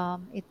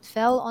it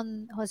fell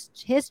on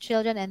his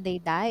children and they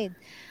died.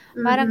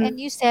 Parang and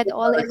you said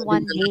all in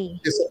one day.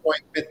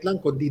 Disappointment lang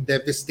kundi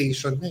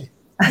devastation na eh.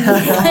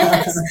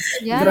 Yes.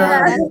 Yeah,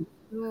 that's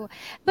true.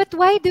 But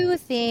why do you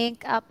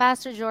think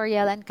Pastor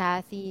Joriel and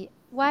Kathy,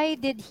 why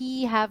did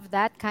he have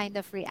that kind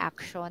of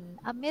reaction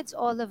amidst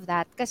all of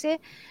that?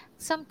 Kasi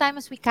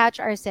sometimes we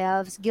catch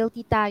ourselves,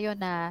 guilty tayo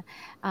na,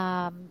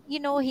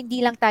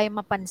 hindi lang tayo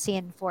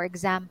mapansin. For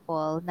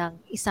example, ng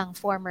isang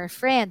former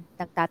friend,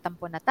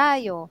 nagtatampo na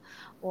tayo,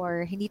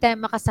 or hindi tayo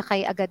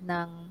makasakay agad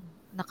ng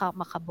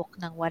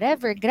makabok ng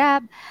whatever,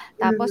 Grab,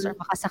 tapos or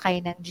makasakay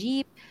ng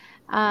jeep.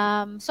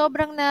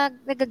 sobrang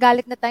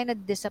nagagalit na tayo,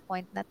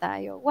 na-disappoint na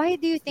tayo. Why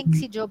do you think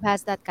si Job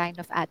has that kind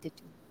of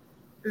attitude?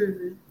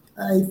 Mhm.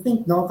 I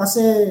think, no,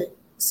 kasi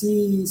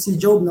si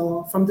Job,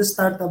 no, from the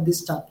start of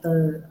this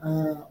chapter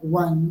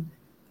 1,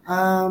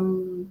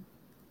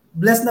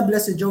 blessed na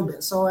blessed si Job.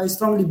 So I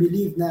strongly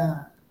believe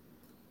na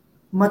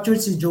mature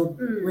si Job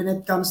when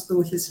it comes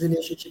to his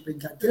relationship with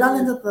God.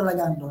 Kilala niya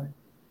talaga ang Lord.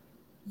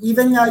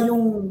 Even nga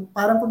yung,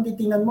 parang kung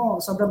titingnan mo,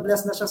 sobrang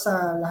blessed na siya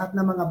sa lahat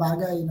ng mga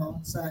bagay,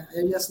 no, sa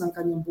areas ng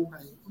kanyang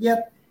buhay.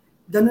 Yet,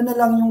 ganun na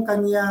lang yung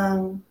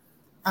kanyang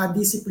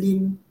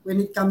discipline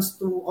when it comes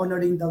to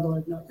honoring the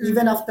Lord. No?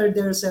 Even after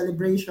their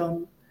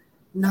celebration,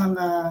 ng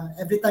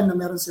every time na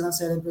meron silang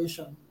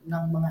celebration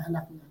ng mga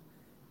anak niya,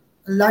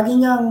 lagi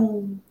niyang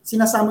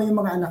sinasama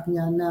yung mga anak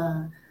niya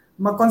na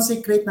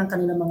mag-consecrate ng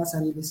kanilang mga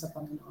sarili sa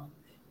Panginoon.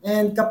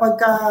 And kapag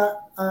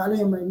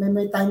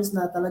may times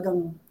na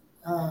talagang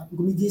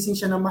gumigising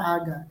siya ng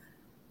maaga,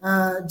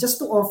 just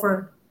to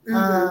offer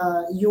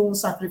yung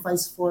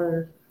sacrifice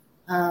for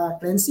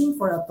cleansing,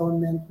 for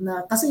atonement,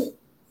 na kasi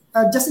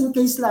just in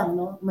case lang,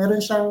 no, meron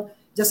siyang,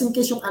 just in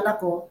case yung anak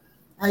ko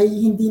ay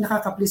hindi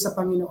nakaka-please sa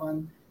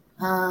Panginoon,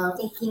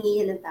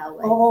 hingi ng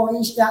tawad. Oo,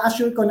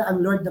 i-assure ko na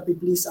ang Lord na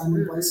please sa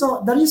aming buhay. So,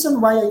 the reason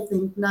why I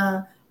think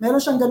na meron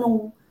siyang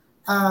ganung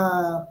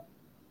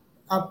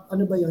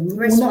ano ba yun? Yung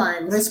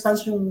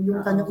response yung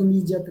kanyang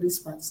immediate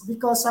response.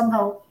 Because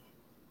somehow,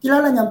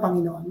 kilala niya ang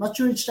Panginoon.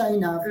 Matured siya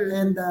enough.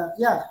 And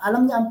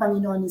alam niya ang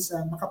Panginoon is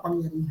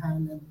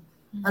makapangyarihan. And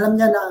alam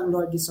niya na ang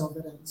Lord is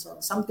sovereign.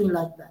 So, something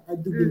like that. I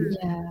do believe.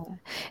 Yeah.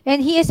 And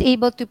he is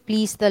able to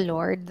please the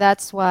Lord.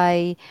 That's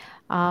why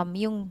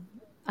yung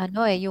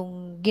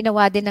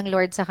ginawa din ng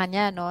Lord sa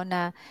kanya, no,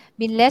 na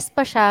binlessed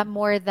pa siya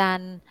more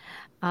than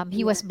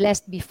he was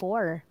blessed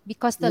before,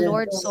 because the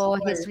Lord saw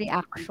his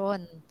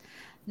reaction,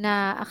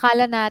 na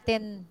akala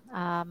natin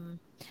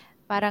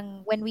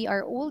parang when we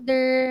are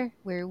older,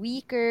 we're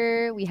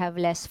weaker, we have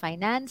less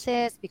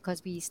finances because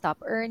we stop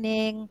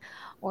earning,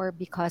 or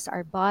because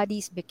our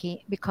bodies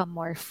become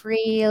more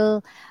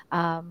frail.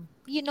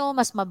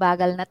 Mas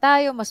mabagal na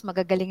tayo, mas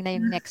magagaling na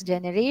yung next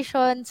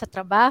generation sa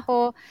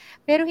trabaho.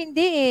 Pero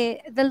hindi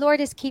eh. The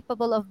Lord is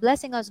capable of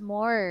blessing us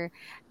more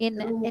in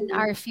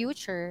our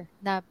future.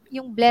 Na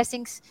yung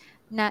blessings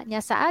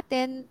niya sa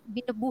atin,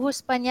 binubuhos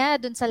pa niya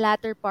dun sa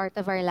latter part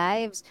of our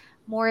lives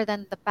more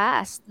than the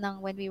past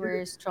ng when we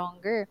were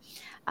stronger.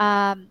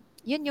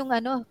 Yun yung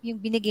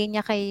binigay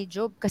niya kay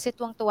Job, kasi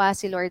tuwang-tuwa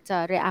si Lord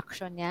sa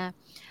reaction niya.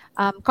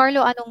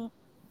 Carlo, anong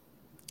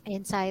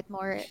insight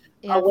more?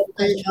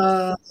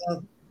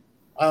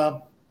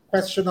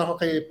 Question ako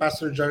kay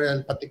Pastor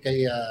Jarrell, pati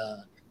kay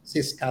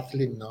Sis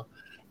Kathleen, no?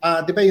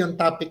 Di ba yung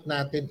topic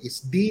natin is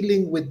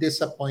dealing with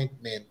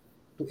disappointment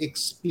to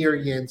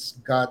experience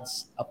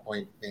God's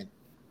appointment.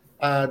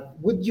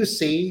 Would you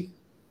say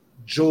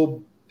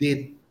Job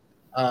did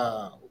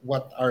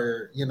what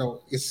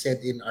is said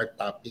in our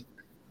topic?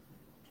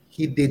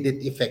 He did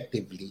it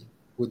effectively,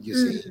 would you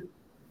say?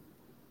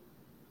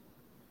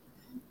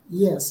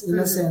 Yes, in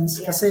a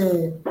sense. Kasi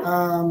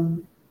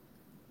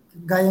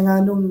gaya nga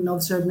nung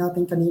na-observe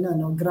natin kanina,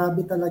 no,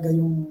 grabe talaga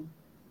yung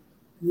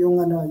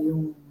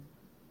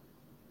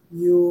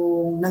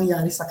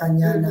nangyari sa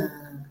kanya na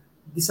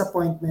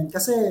disappointment.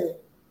 Kasi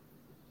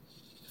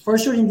for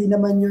sure hindi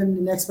naman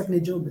yun in-expect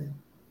ni Job.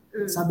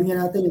 Sabi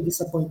nga natin yung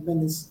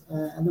disappointment is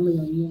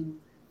yung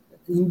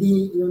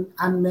hindi yung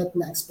unmet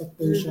na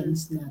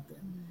expectations natin.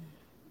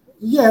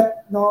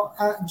 Yet, no,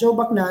 Job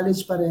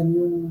acknowledge pa rin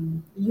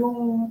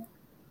yung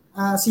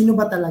sino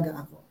ba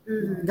talaga ako.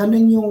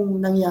 Ganun yung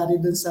nangyari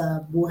dun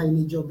sa buhay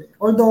ni Job.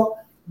 Although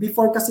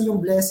before kasi yung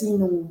blessing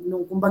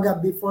nung kumbaga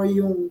before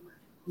yung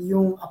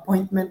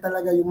appointment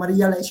talaga, yung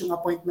ma-realize yung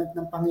appointment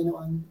ng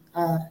Panginoon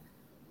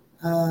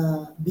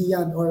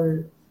beyond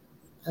or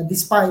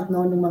despite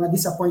ng mga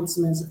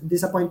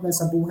disappointments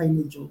sa buhay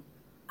ni Job.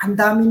 Ang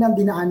dami nang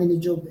dinaanan ni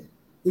Job.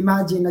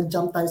 Imagine,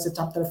 nag-jump tayo sa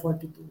chapter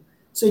 42.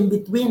 So in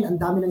between, ang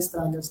dami ng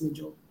struggles ni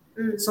Job.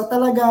 So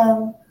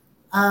talagang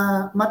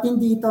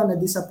matindi ito na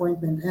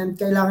disappointment, and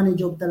kailangan ni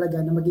Job talaga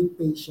na maging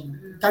patient.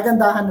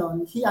 Kagandahan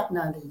nun, he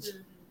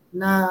acknowledged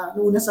na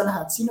una sa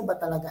lahat, sino ba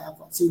talaga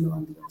ako? Sino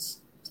ang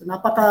Diyos? So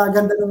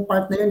napakaganda ng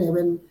part na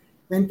yun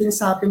when things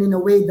happen in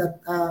a way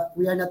that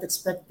we are not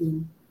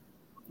expecting,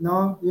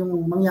 no, yung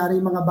mangyari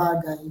yung mga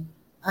bagay,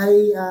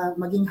 ay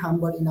maging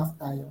humble enough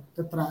tayo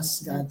to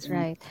trust God. That's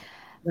right.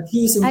 That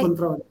He is in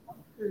control.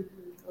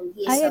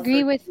 I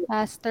agree with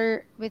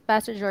Pastor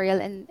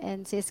Joriel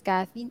and Sis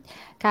Kath.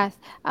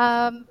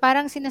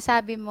 Parang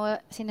sinasabi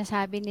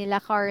nila,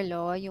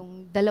 Carlo,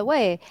 yung dalawa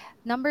eh.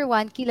 Number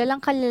one,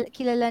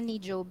 kilala ni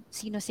Job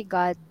sino si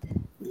God.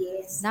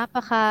 Yes.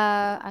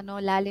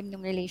 Lalim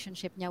yung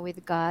relationship niya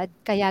with God,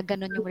 kaya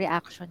ganun yung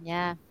reaction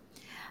niya.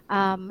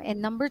 And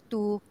number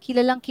two,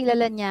 kilala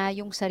niya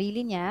yung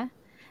sarili niya,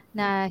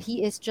 na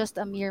he is just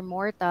a mere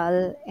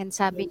mortal, and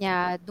sabi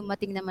niya,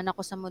 dumating naman ako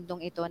sa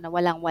mundong ito na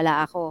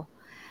walang-wala ako.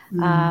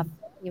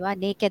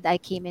 naked I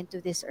came into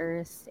this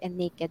earth and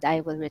naked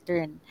I will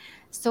return.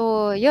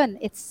 So yun,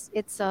 it's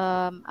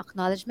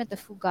acknowledgement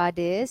of who God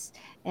is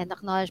and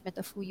acknowledgement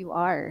of who you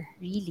are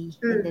really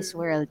in this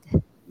world.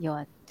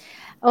 Yun.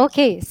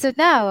 Okay, so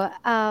now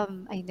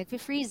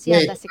nagfi-freeze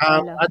Wait, yata si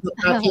Carlo.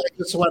 Kathy, I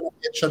just want to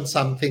mention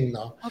something,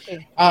 no?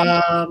 Okay.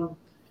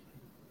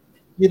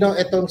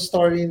 Itong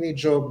story ni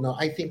Job, no?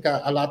 I think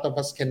a lot of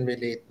us can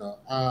relate,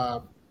 no?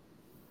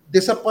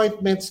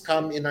 Disappointments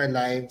come in our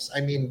lives. I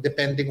mean,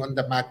 depending on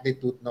the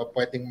magnitude, no?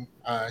 Pwedeng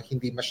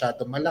hindi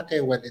masyado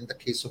malaki. Well, in the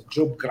case of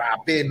Job,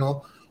 grabe,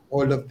 no?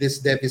 All of this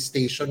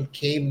devastation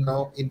came,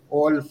 no? In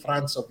all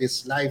fronts of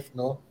his life,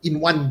 no? In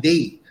one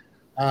day.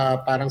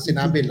 Parang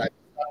sinabi, life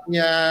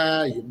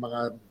niya, yung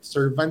mga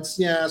servants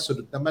niya,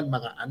 sunod naman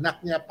mga anak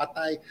niya,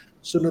 patay,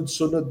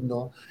 sunod-sunod,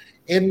 no?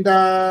 And,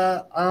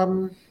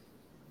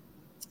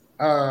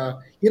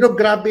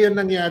 grabe yung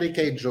nangyari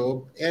kay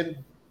Job. And,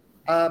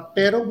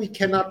 pero we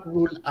cannot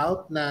rule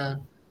out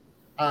na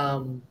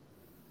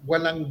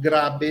walang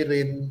grabe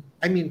rin.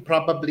 I mean,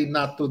 probably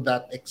not to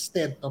that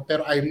extent, no?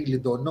 Pero I really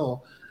don't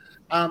know.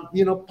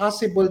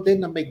 Possible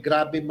din na may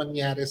grabe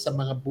mangyari sa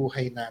mga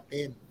buhay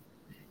natin.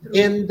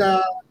 And,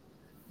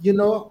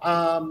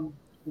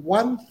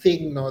 one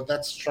thing, no,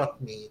 that struck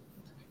me,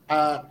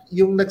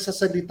 yung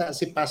nagsasalita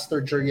si Pastor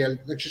Joriel,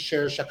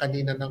 nag-share siya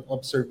kanina ng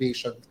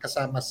observation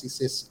kasama si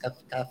Sis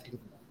Kathleen.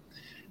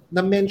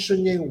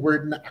 Na-mention niya yung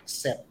word na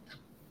accept.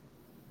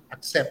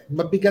 Accept.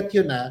 Mabigat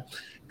yun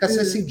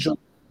kasi si Job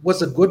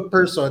was a good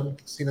person,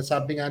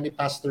 sinasabi nga ni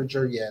Pastor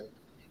Joriel,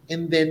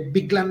 and then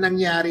biglang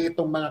nangyari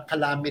itong mga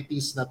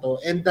calamities na to.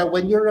 And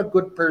when you're a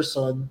good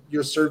person,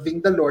 you're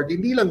serving the Lord,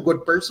 hindi lang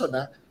good person,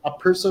 a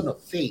person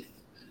of faith.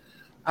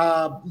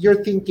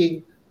 You're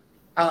thinking,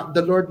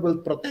 the Lord will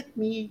protect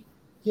me,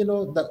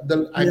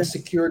 I'm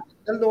secured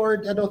in the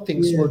Lord,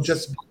 things will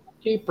just be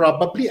okay.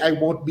 Probably I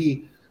won't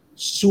be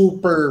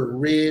super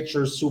rich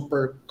or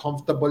super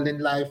comfortable in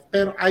life,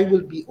 pero I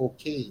will be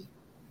okay.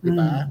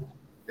 Diba?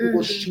 It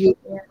will shield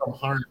me from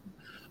harm.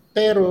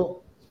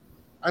 Pero,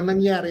 ang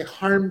nangyari,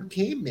 harm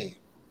came .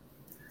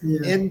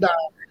 And,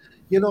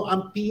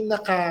 ang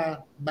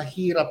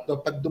pinaka-mahirap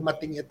pag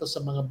dumating ito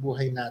sa mga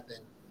buhay natin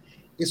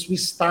is we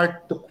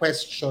start to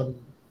question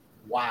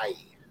why.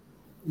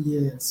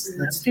 Yes,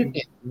 that's true.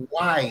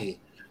 Why?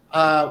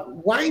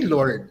 Why,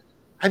 Lord?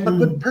 I'm a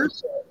good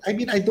person. I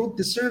mean, I don't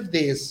deserve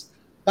this.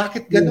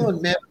 Bakit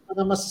ganon? Meron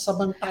mga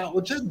masasamang tao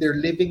dyan. They're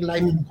living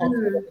life in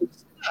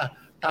confidence.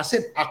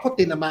 Kasi ako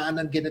tinamaan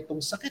ng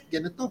ganitong sakit,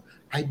 ganito.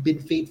 I've been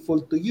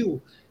faithful to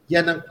you.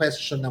 Yan ang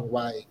question ng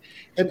why.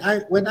 And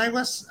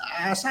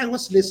as I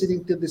was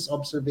listening to this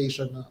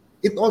observation,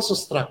 it also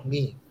struck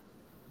me.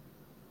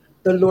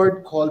 The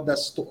Lord called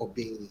us to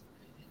obey.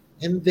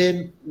 And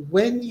then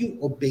when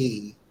you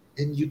obey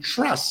and you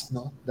trust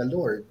the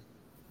Lord,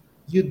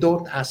 you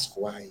don't ask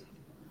why.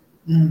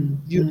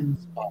 You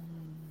respond.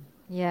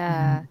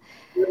 Yeah.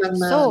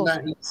 So,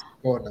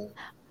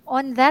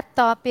 on that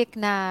topic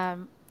na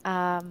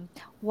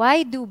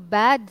why do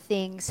bad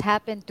things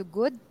happen to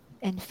good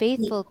and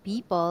faithful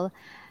people,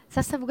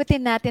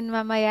 sasagutin natin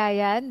mamaya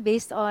yan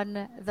based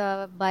on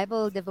the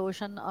Bible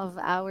devotion of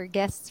our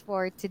guests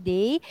for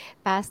today,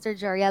 Pastor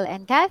Joriel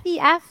and Kathy,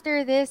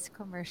 after this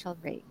commercial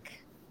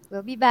break.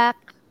 We'll be back.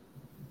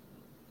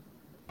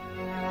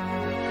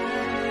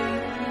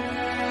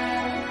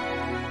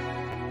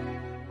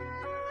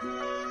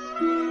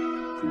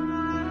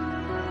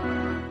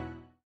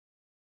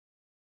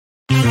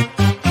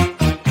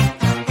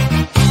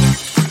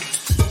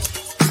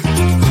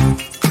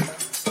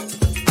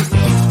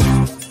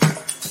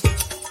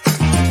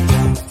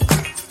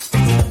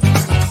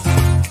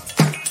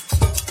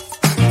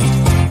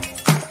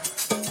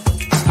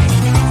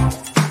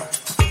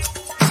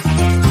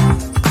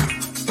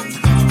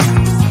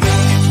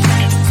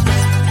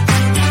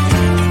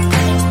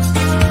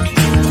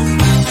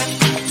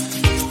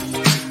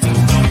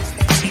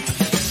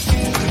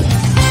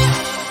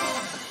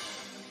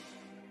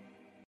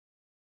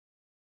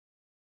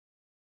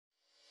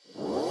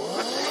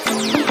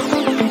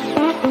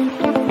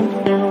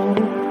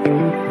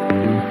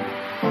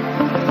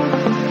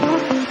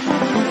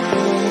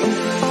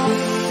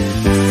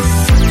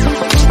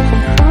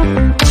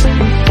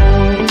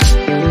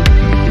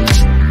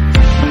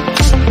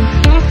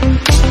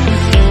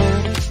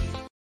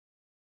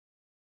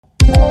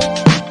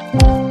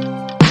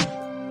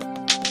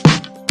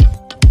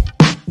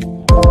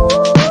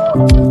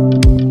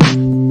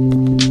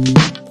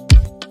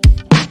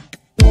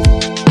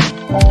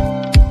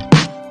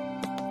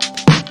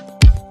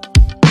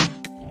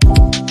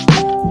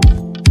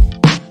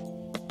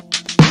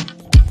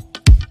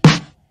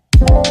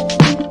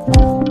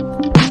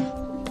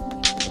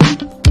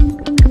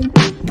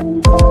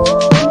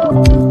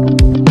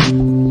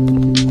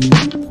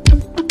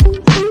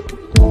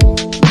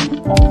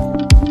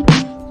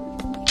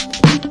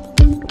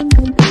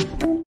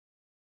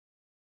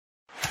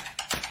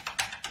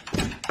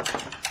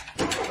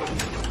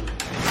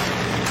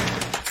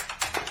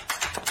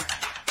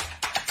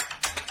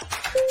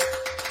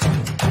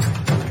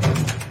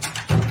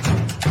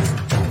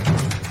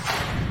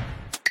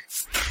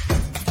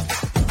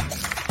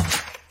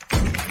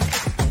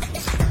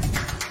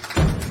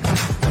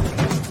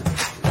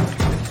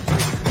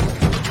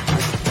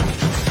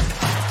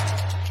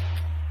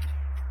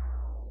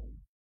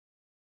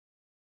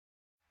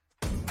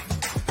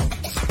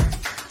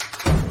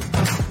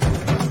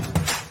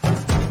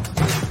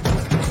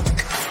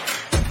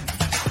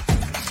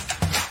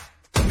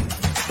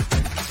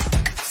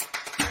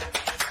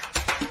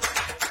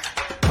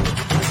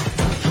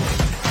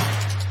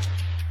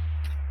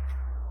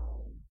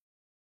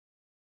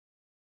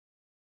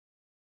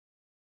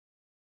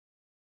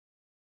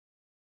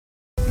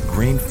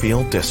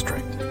 Greenfield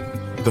District,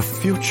 the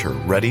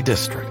future-ready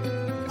district,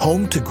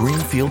 home to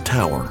Greenfield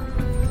Tower.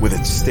 With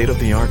its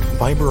state-of-the-art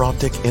fiber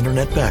optic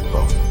internet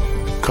backbone,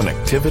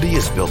 connectivity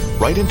is built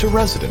right into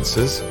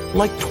residences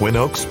like Twin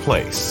Oaks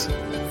Place.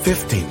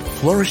 15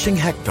 flourishing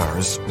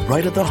hectares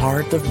right at the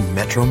heart of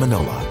Metro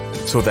Manila,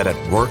 so that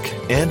at work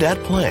and at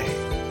play,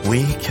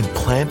 we can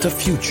plant a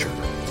future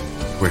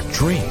where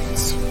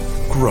dreams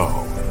grow.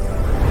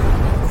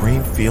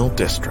 Greenfield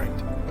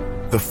District,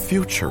 the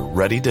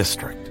future-ready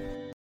district.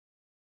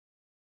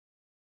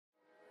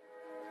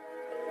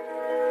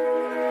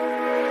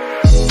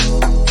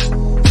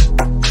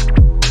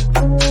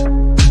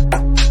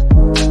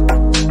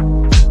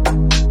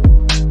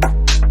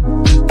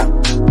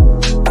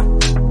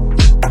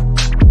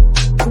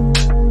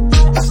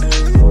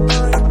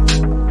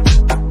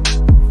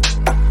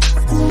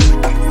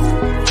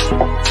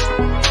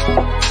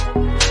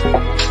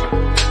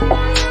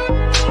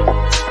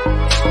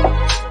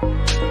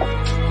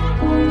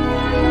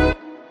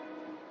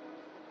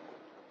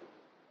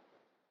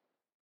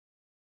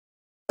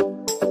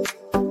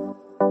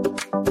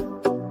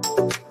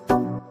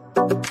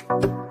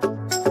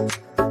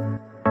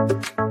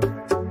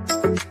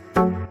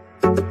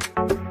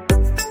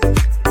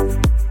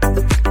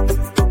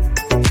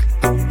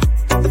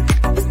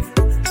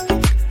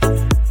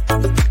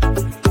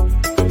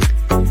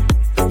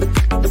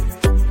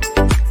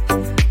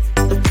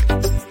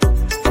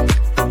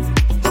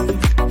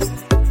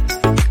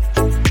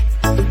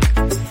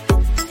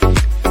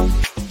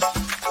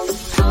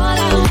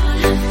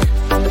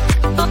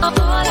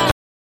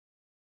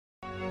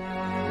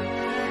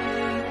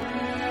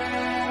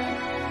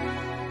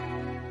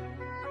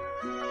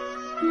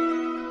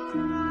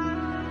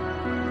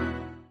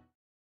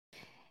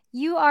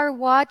 You are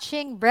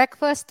watching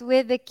Breakfast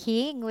with the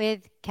King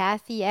with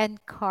Kathy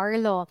and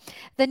Carlo.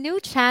 The new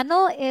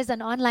channel is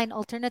an online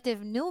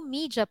alternative new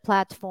media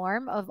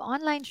platform of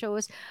online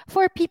shows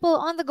for people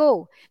on the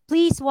go.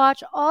 Please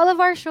watch all of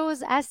our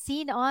shows as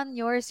seen on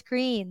your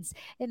screens.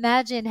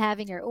 Imagine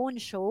having your own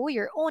show,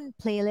 your own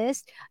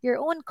playlist, your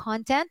own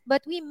content,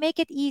 but we make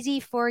it easy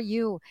for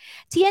you.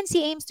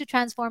 TNC aims to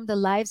transform the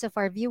lives of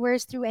our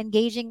viewers through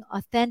engaging,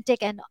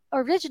 authentic, and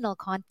original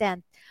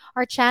content.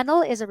 Our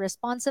channel is a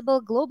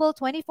responsible global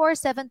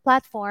 24/7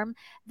 platform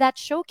that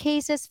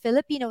showcases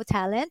Filipino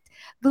talent,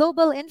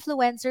 global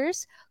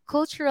influencers,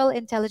 cultural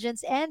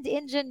intelligence, and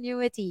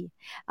ingenuity.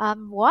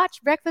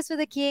 Watch Breakfast with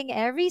the King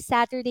every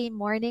Saturday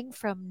morning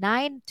from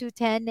 9 to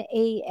 10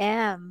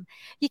 a.m.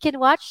 You can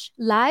watch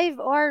live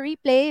or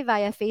replay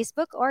via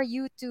Facebook or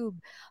YouTube.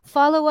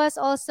 Follow us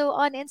also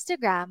on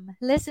Instagram.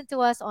 Listen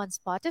to us on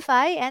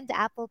Spotify and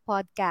Apple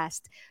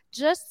Podcast.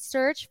 Just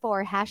search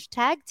for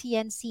hashtag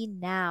TNC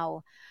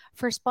Now.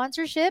 For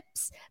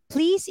sponsorships,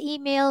 please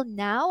email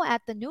now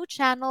at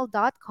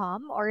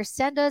thenewchannel.com or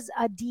send us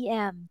a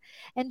DM.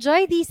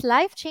 Enjoy these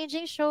life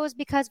changing shows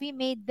because we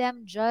made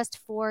them just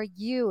for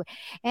you.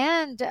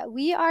 And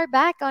we are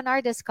back on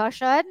our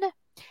discussion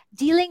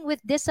dealing with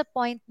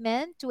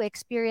disappointment to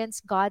experience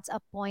God's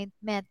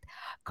appointment.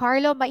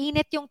 Carlo,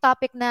 mainit yung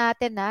topic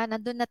natin na.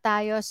 Nandun na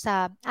tayo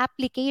sa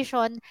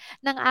application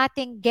ng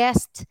ating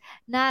guest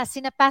na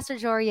sina Pastor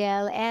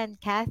Joriel and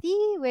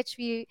Kathy, which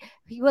we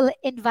will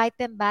invite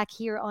them back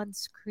here on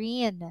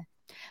screen.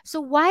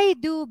 So why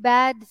do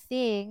bad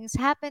things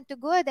happen to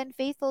good and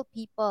faithful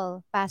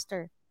people,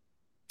 Pastor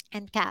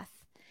and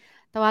Kath?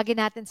 Tawagin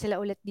natin sila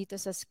ulit dito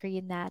sa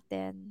screen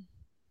natin.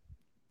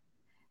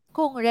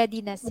 Kung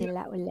ready na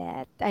sila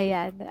ulit.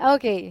 Ayan.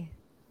 Okay.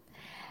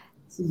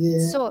 Sige.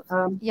 So,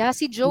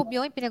 si Job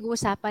yung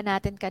pinag-uusapan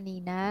natin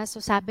kanina. So,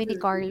 sabi ni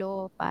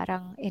Carlo,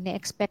 parang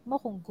ine-expect mo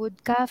kung good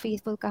ka,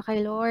 faithful ka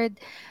kay Lord.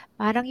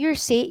 Parang you're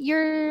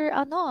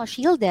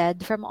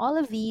shielded from all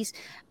of these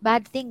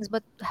bad things.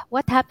 But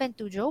what happened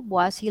to Job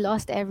was he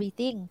lost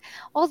everything.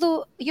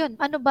 Although,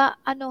 yun, ano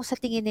sa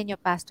tingin ninyo,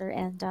 Pastor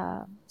and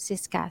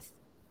Sis Kath?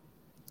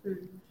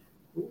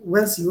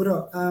 Well,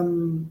 siguro,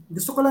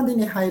 gusto ko lang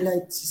din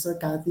i-highlight, Sister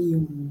Kathy,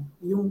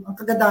 yung ang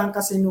kagandahan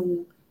kasi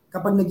nung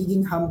kapag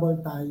nagiging humble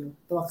tayo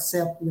to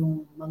accept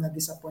yung mga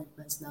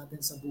disappointments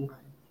natin sa buhay.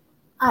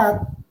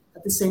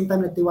 At the same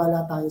time,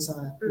 nagtiwala tayo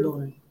sa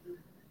Lord.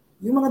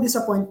 Yung mga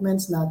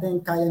disappointments natin,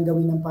 kayang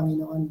gawin ng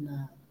Panginoon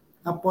na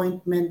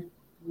appointment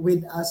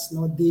with us,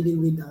 no, dealing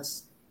with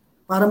us,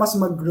 para mas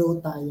mag-grow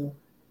tayo.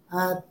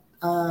 At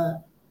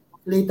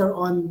later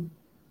on,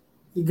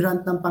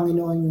 i-grant ng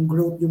Panginoon yung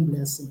growth, yung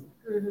blessing.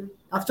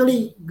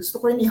 Actually, gusto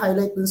ko rin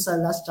i-highlight dun sa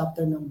last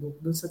chapter ng book,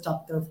 dun sa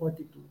chapter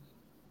 42,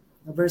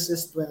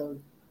 verses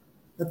 12,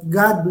 that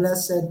God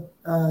blessed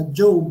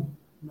Job,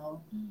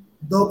 no?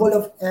 Double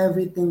of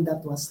everything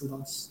that was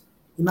lost.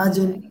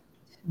 Imagine,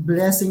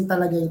 blessing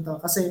talaga ito.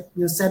 Kasi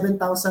yung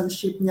 7,000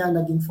 sheep niya,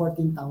 naging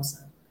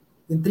 14,000.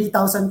 Yung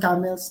 3,000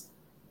 camels,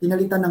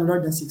 pinalitan ng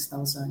Lord ng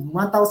 6,000. Yung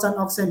 1,000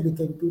 oxen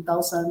became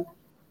 2,000.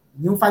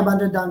 Yung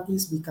 500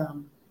 donkeys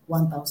become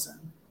 1,000.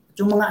 At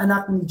yung mga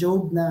anak ni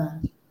Job na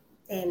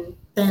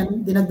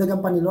 10,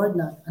 dinagdagan pa ni Lord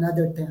na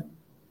another 10.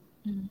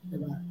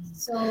 Diba?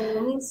 So,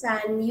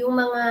 minsan, yung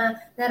mga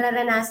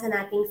nararanasan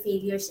nating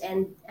failures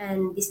and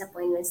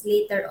disappointments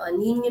later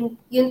on,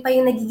 yun pa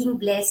yung nagiging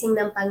blessing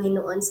ng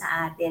Panginoon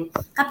sa atin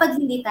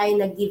kapag hindi tayo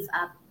nag-give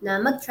up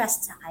na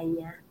mag-trust sa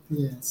Kanya.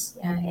 Yes.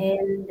 Yeah,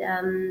 and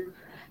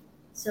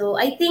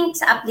so I think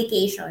sa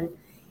application,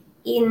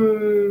 in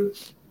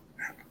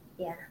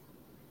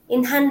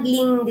in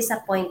handling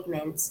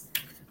disappointments,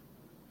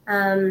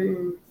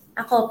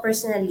 ako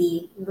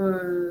personally,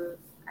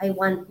 I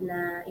want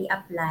na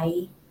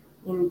i-apply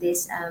in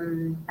this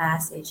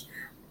passage,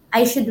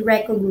 I should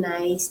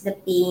recognize the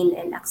pain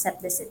and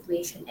accept the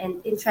situation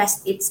and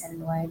entrust it sa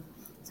Lord.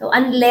 So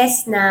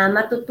unless na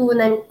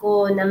matutunan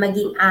ko na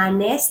maging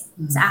honest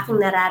sa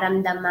aking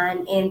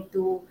nararamdaman and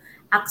to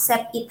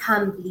accept it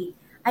humbly,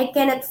 I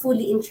cannot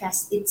fully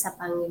entrust it sa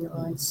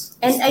Panginoon.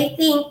 And I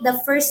think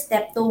the first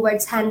step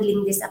towards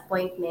handling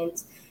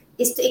disappointments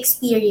is to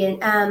experience,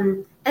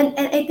 and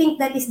I think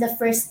that is the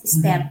first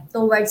step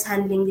towards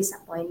handling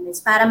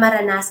disappointments para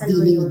maranasan mo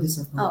Dealing yung, with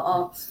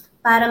disappointment.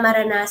 para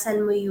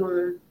maranasan mo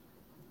yung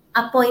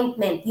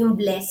appointment, yung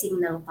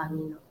blessing ng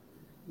Panginoon.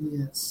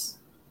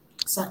 Yes.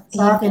 Sa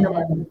akin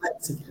naman,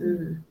 sige.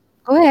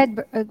 Go ahead,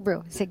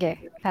 bro.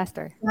 Sige,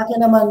 faster. Sa akin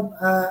naman,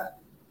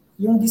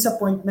 yung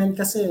disappointment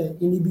kasi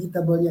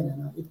inevitable yan.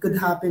 Ano? It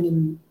could happen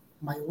in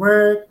my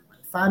work,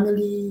 my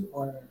family,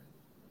 or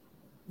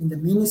in the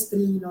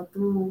ministry.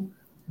 To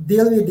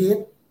deal with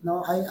it,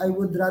 I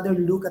would rather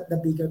look at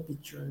the bigger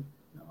picture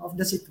of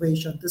the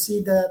situation to see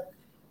that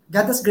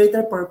God has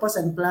greater purpose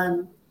and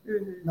plan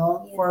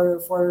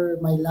for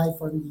my life,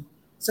 for me.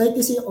 So it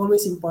is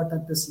always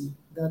important to see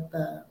that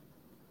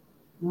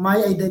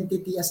my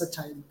identity as a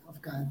child of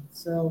God.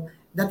 So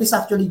that is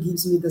actually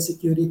gives me the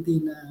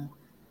security na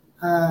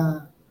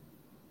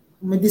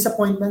may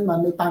disappointment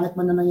man, may pangit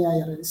man na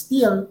nangyayari,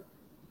 still,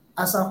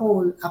 as a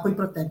whole, ako'y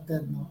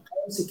protected.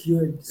 I'm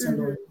secured sa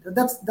Lord.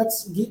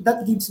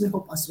 That gives me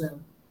hope as well.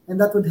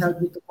 And that would help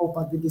me to cope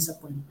up with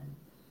disappointment.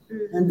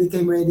 And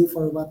become ready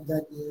for what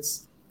God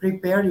is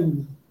preparing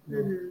me.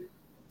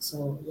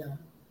 So, yeah.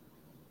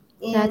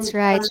 And, That's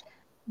right.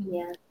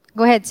 Yeah.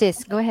 Go ahead,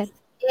 sis. Go ahead.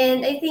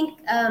 And I think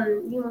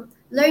yung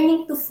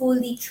learning to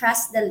fully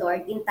trust the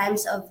Lord in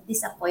times of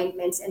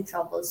disappointments and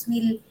troubles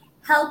will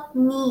help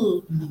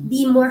me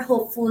be more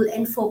hopeful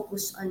and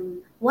focus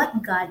on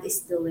what God is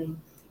doing.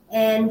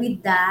 And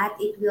with that,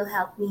 it will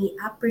help me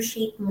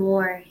appreciate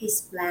more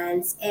His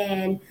plans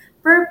and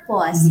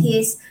purpose,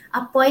 His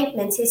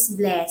appointments, His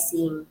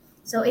blessing.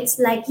 So it's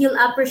like you'll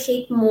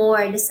appreciate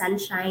more the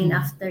sunshine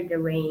after the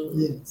rain.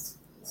 Yes.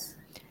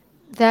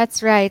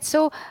 That's right.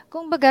 So,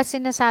 kung baga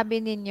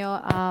sinasabi ninyo,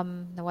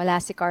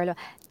 nawala si Carlo,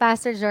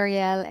 Pastor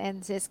Joriel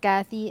and Sis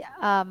Kathy,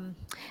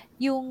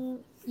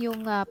 yung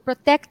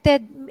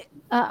protected,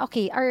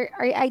 okay, our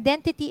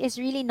identity is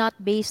really not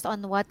based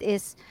on what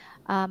is,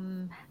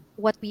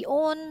 what we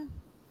own,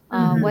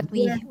 what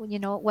we,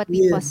 what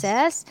we Yes.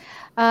 possess,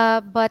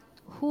 but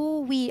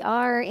who we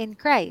are in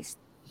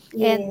Christ.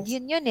 And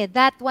yun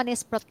that one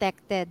is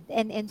protected.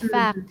 And in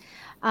fact,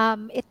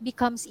 it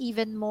becomes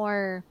even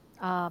more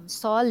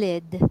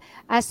solid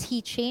as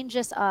He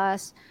changes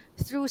us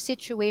through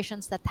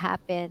situations that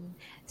happen.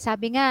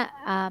 Sabi nga,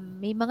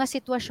 may mga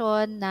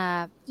sitwasyon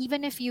na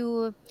even if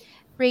you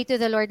pray to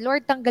the Lord,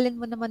 Lord, tanggalin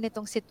mo naman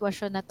itong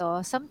sitwasyon na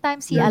to.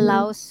 Sometimes He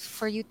allows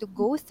for you to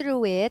go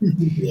through it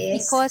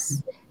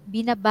because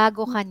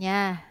binabago ka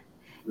niya.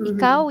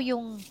 Ikaw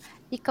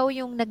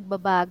yung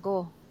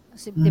nagbabago.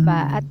 'Di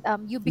ba? At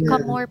you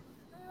become more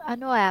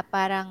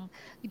parang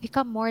you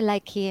become more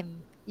like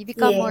Him. You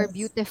become more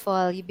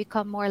beautiful. You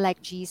become more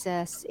like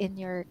Jesus in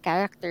your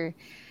character.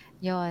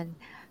 Yon.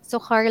 So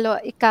Carlo,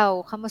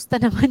 ikaw,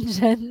 kamusta naman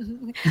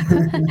dyan?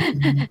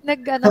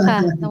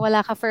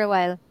 Nawala ka for a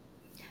while.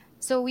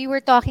 So we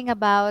were talking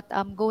about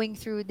going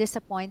through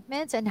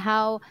disappointments and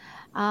how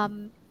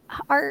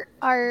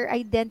our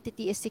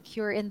identity is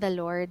secure in the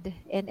Lord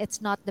and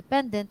it's not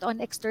dependent on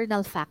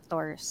external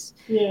factors.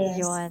 Yes.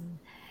 Yon.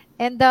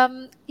 And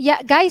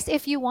guys,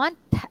 if you want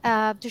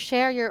to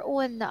share your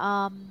own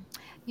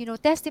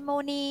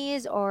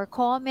testimonies or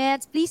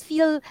comments, please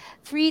feel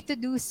free to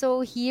do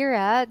so here.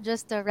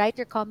 Just write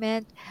your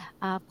comment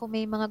kung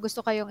may mga gusto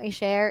kayong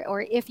i-share,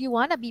 or if you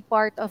want to be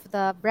part of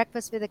the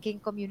Breakfast with the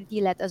King community,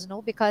 let us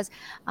know, because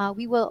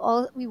we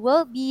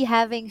will be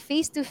having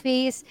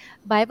face-to-face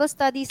Bible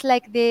studies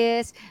like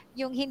this.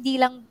 Yung hindi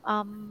lang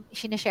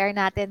sinashare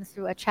natin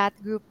through a chat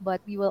group, but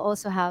we will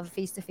also have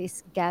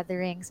face-to-face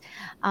gatherings,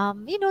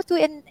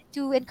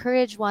 to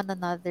encourage one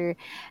another,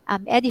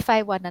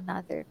 edify one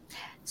another.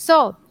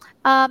 So,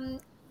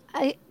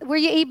 were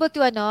you able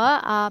to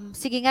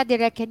sige nga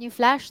direct, can you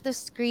flash the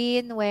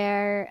screen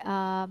where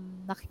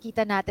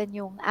makikita natin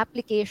yung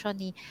application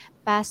ni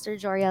Pastor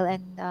Joriel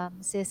and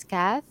Sis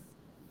Kath?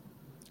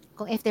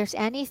 Kung if there's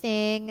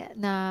anything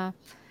na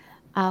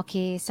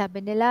okay,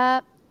 sabi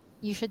nila,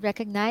 you should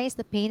recognize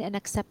the pain and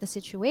accept the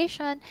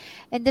situation,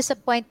 and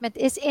disappointment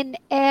is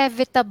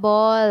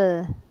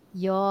inevitable.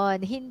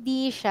 Yon,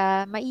 hindi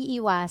siya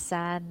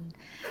maiiwasan.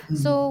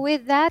 So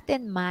with that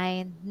in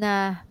mind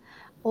na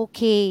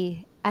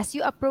okay, as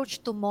you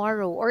approach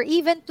tomorrow or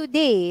even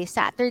today,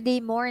 Saturday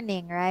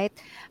morning, right?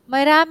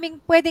 Maraming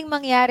pwedeng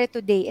mangyari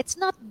today. It's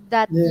not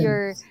that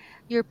Yes.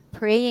 you're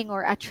praying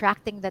or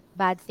attracting that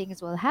bad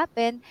things will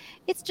happen.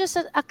 It's just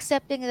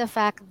accepting the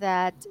fact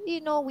that,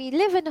 we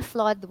live in a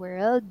flawed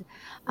world,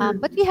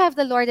 but we have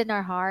the Lord in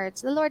our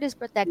hearts. The Lord is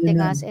protecting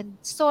us Amen.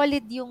 and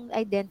solid yung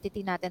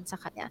identity natin sa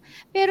Kanya.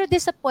 Pero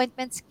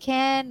disappointments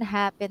can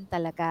happen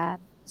talaga.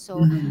 So,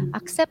 Mhm.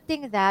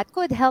 accepting that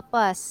could help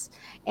us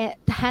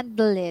to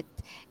handle it.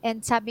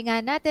 And sabi nga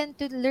natin,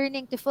 to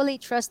learning to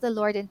fully trust the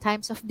Lord in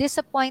times of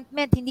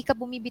disappointment, hindi ka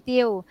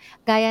bumibitiw.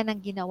 Gaya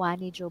ng ginawa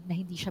ni Job na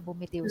hindi siya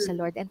bumitiw sa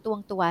Lord and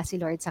tuwang-tuwa si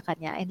Lord sa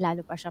kanya and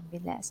lalo pa siyang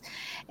binless.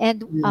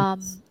 And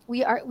Yes.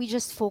 we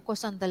just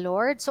focus on the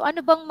Lord. So ano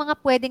bang mga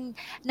pwedeng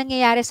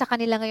nangyayari sa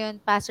kanila ngayon,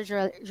 Pastor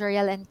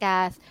Joriel and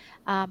Kath?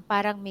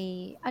 Parang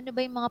may, ano ba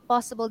yung mga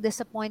possible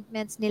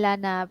disappointments nila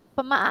na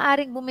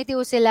maaaring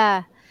bumitiw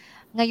sila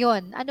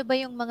ngayon? Ano ba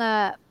yung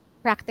mga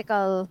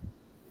practical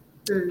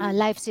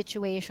life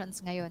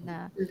situations ngayon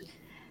na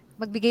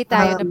magbigay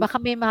tayo na Um,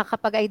 baka may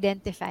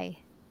makakapag-identify?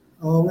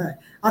 Oo nga.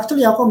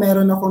 Actually ako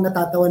meron akong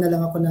natatawa na lang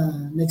ako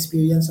na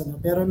experience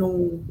pero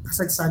nung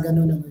kasagsagan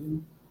nun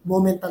yung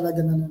moment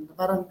talaga na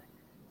parang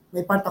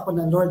may part ako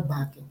na Lord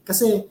bakit?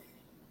 Kasi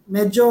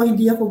medyo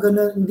hindi ako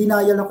gano'n, hindi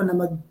denial ako na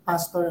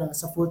mag-pastor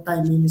sa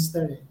full-time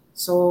minister eh.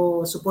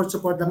 So support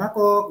lang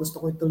ako,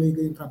 gusto ko ituloy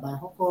ko yung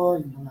trabaho ko,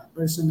 yung mga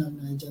personal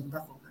na agenda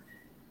ko.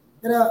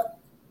 Pero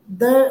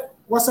there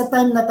was a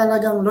time na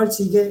talagang Lord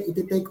sige,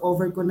 iti-take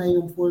over ko na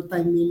yung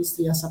full-time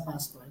ministry as a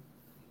pastor.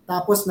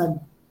 Tapos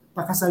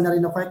nagpakasal na rin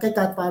ako kay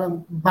Kat,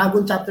 parang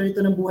bagong chapter ito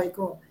ng buhay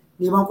ko.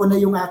 Iniwan ko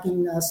na yung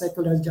aking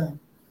secular job.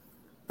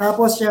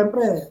 Tapos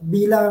syempre,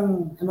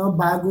 bilang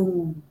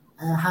bagong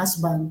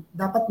husband,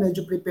 dapat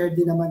medyo prepared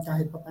din naman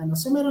kahit paano.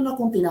 So meron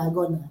akong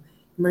tinago na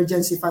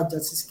emergency fund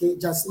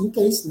just in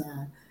case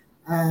na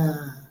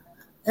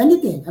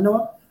anything,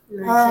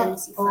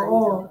 Emergency fund.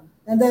 Oo.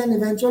 And then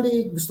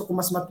eventually, gusto ko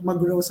mas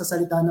mag-grow sa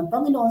salita ng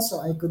Panginoon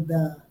so I could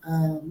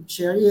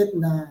share it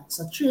na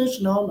sa church,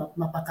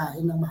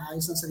 mapakain ng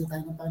maayos ng salita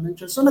ng Panginoon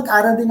church. So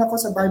nag-aral din ako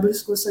sa Bible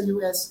school sa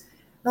US.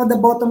 Now the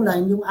bottom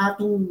line, yung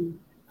aking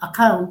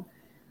account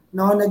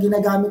na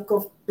ginagamit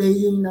ko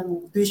paying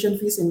ng tuition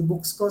fees and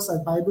books ko sa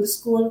Bible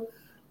school,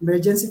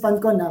 emergency fund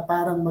ko na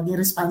parang maging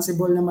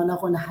responsible naman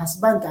ako na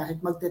husband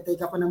kahit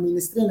magte-take ako ng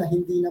ministry na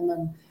hindi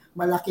naman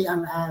malaki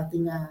ang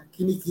ating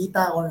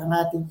kinikita or ang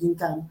ating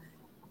income.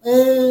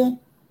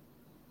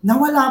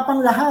 Nawala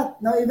pang lahat.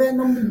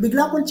 Even nung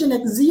bigla kong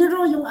chinek,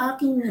 zero yung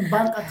aking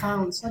bank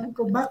account. Sabi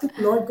ko, bakit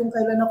Lord kung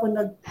kailan ako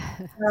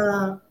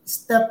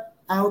step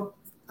out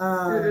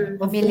of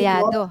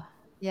Pamilyado.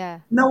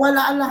 Yeah.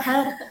 nawala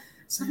lahat.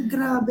 Sabi,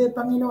 grabe,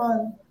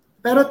 Panginoon.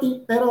 Pero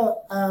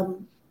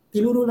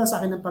tinuro lang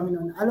sa akin ng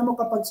Panginoon, alam mo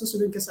kapag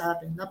susunod ka sa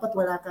akin, dapat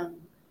wala kang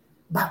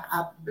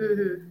backup.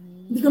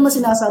 Hindi ko naman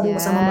sinasabing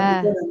masama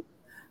mag-ipon.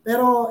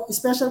 Pero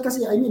special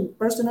kasi,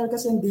 personal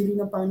kasi ang dealing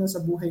ng Panginoon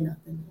sa buhay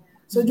natin.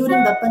 So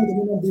during that time,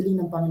 ganun ang dealing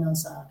ng Panginoon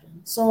sa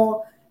akin.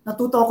 So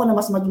natuto ako na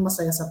mas maging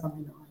masaya sa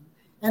Panginoon.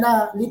 And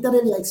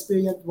literally, I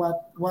experienced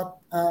what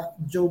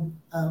Job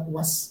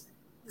was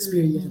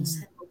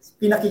experienced.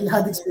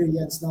 Had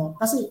experience, no?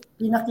 Kasi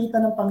pinakita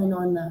ng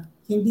Panginoon na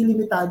hindi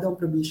limitado ang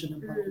provision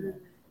ng Panginoon.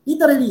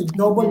 Literally,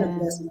 double na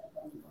blessing ng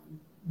Panginoon.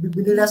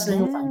 Bibilas na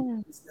yung family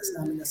business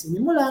namin na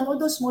sinimulan,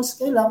 although small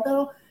scale lang,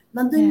 pero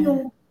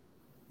nandun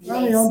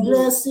yung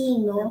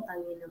blessing, no?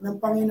 Ng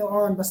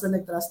Panginoon, basta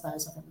nag-trust tayo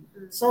sa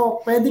Panginoon.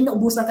 So, pwedeng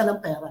naubusan ka ng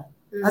pera.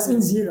 As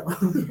in zero.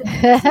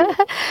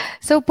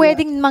 So,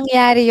 pwedeng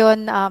mangyari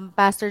yon,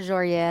 Pastor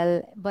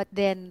Joriel, but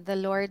then the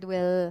Lord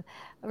will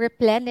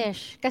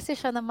replenish. Kasi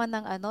siya naman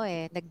ang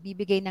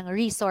nagbibigay ng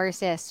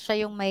resources.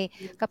 Siya yung may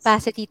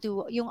capacity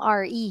to, yung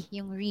RE,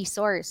 yung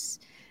resource.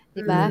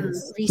 Diba?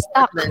 Yes.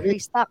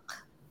 Restock.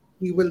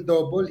 He will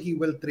double, he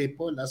will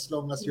triple as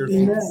long as you're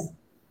faithful.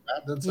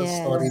 That's a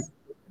story.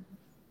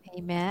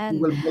 Amen.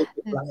 He will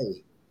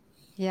multiply.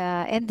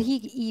 Yeah, and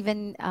he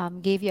even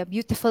gave you a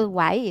beautiful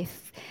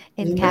wife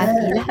in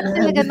Kathy. Lahat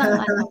talaga ng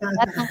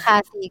lahat ng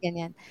Kathy,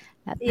 ganyan.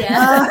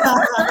 Yeah.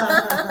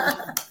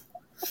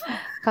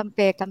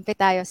 Kampe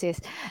tayo, sis.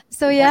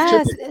 So,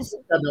 yes.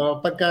 Actually,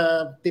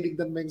 pagka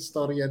tinignan mo yung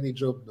storya ni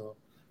Job,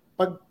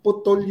 pag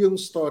putol yung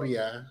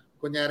storya,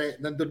 kunyari,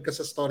 nandun ka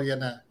sa storya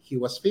na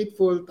he was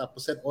faithful,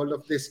 tapos said all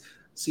of this,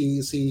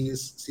 si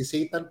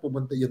Satan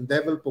pumunta, yung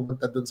devil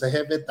pumunta dun sa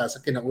heaven,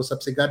 tapos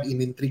kinausap si God,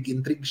 intrigue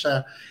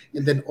siya,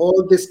 and then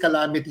all these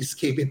calamities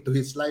came into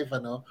his life,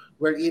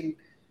 wherein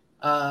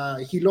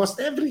he lost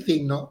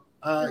everything,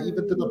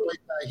 even to the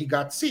point na he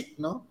got sick,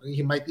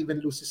 he might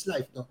even lose his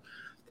life,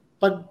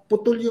 Pag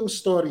putol yung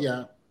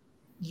storya,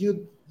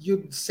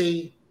 you'd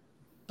say,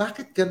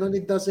 bakit ganun?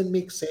 It doesn't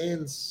make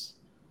sense.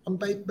 Ang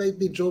bait-bait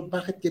ni Job,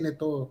 bakit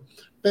ganito?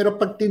 Pero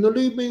pag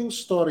tinuloy mo yung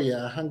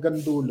storya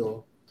hanggang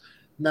dulo,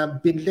 na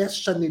binless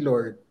siya ni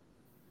Lord,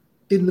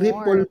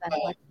 tinripple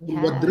pa,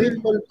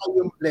 quadruple pa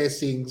yung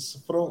blessings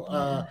from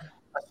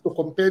as to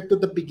compared to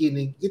the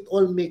beginning, it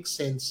all makes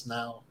sense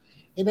now.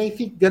 And I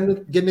think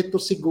ganito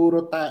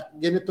siguro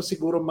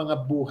mga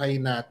buhay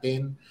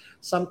natin.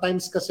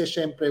 Sometimes kasi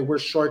syempre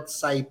we're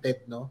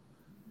short-sighted, no?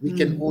 We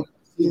can Mm. only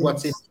see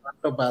what's in Yes.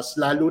 front of us,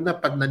 lalo na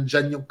pag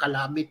nandyan yung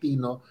calamity,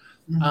 no?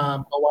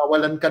 Mm.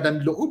 Mawawalan ka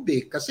ng loob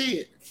eh.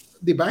 Kasi,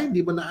 di ba,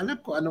 hindi mo na alam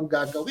kung anong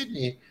gagawin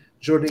eh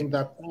during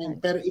that time.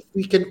 Pero if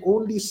we can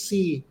only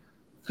see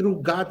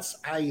through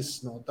God's eyes,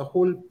 no, the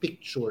whole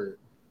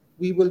picture,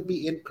 we will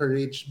be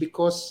encouraged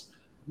because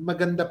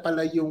maganda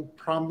pala yung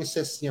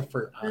promises niya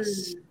for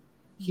us.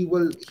 He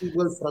will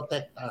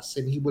protect us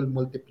and he will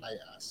multiply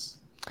us.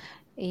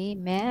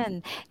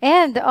 Amen.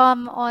 And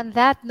on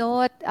that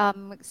note,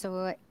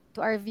 so to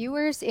our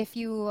viewers, if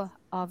you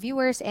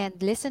viewers and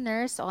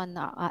listeners on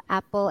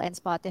Apple and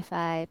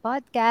Spotify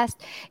podcast,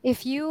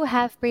 if you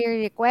have prayer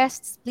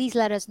requests, please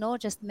let us know.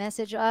 Just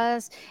message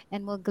us,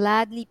 and we'll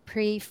gladly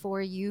pray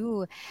for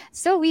you.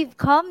 So we've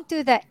come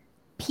to the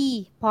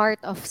P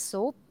part of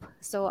soap.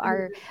 So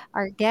our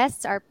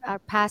guests, our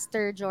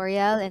pastor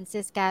Joriel and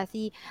Sis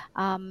Kathy,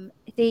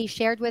 they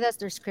shared with us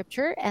their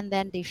scripture, and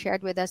then they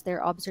shared with us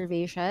their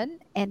observation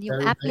and yung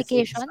Very nice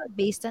application insight.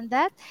 based on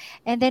that.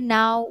 And then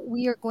now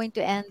we are going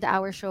to end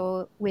our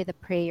show with a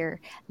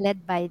prayer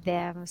led by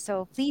them.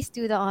 So please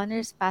do the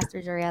honors,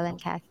 Pastor Jorel and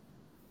Kathy.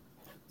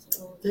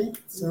 Okay,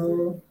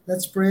 so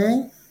let's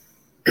pray.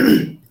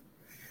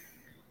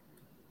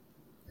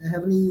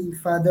 Heavenly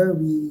Father,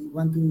 we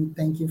want to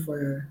thank you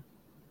for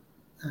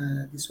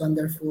this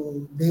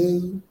wonderful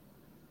day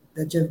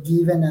that you've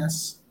given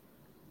us.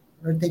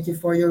 Lord, thank you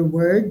for your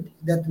word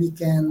that we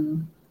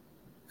can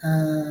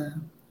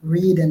uh,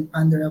 read and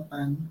ponder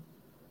upon,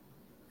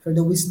 for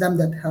the wisdom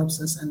that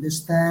helps us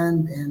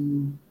understand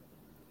and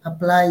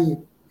apply it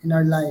in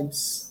our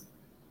lives.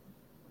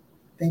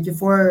 Thank you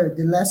for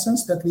the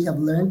lessons that we have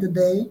learned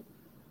today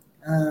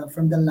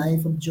from the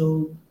life of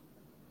Job.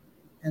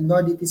 And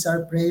Lord, it is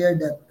our prayer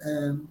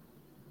that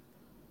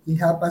you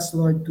help us,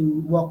 Lord,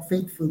 to walk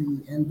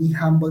faithfully and be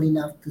humble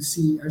enough to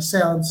see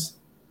ourselves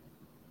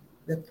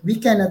that we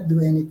cannot do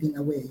anything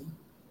away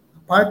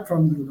apart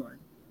from you, Lord.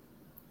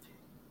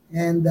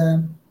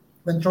 And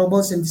when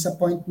troubles and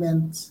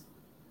disappointments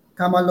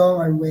come along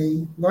our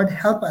way, Lord,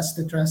 help us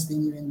to trust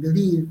in you and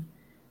believe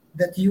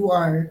that you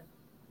are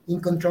in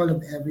control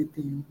of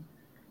everything.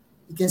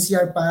 You can see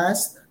our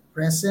past,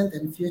 present,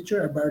 and future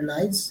of our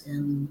lives,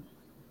 and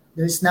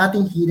there is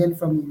nothing hidden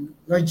from you.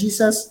 Lord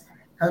Jesus,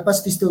 help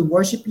us to still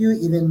worship you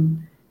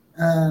even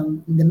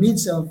in the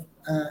midst of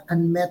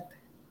unmet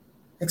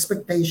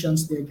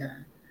expectations, dear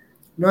God.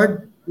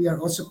 Lord, we are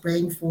also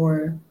praying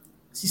for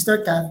Sister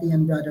Kathy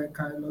and Brother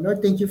Carlo.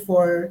 Lord, thank you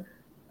for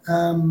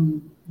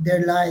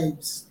their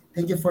lives.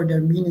 Thank you for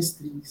their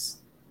ministries.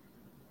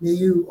 May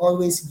you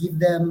always give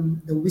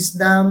them the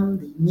wisdom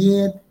they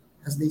need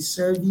as they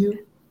serve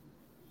you,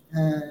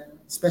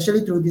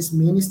 especially through this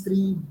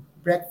ministry,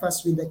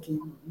 Breakfast with the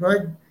King.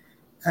 Lord,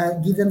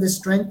 give them the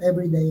strength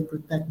every day and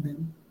protect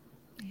them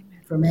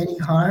from any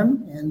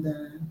harm and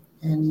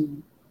any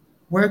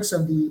works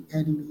of the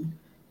enemy.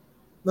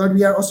 Lord,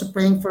 we are also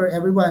praying for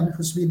everyone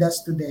who's with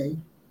us today.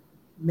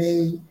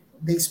 May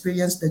they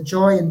experience the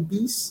joy and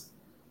peace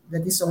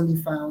that is only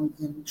found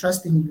in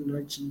trusting you,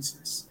 Lord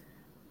Jesus.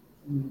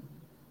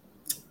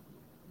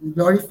 We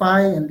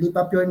glorify and lift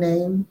up your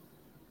name.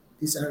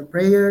 This is our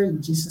prayer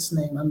in Jesus'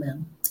 name.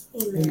 Amen.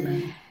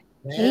 Amen.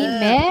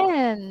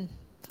 Amen.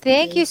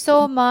 Thank you Thank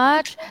so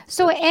much.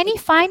 So, any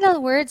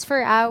final words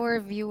for our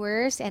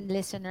viewers and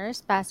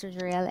listeners, Pastor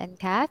Jorel and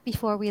Kath,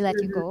 before we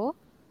let you go?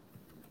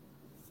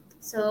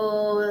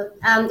 So,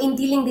 in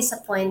dealing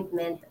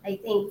disappointment, I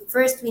think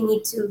first we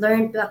need to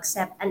learn to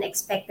accept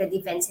unexpected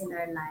events in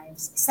our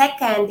lives.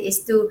 Second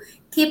is to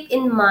keep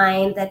in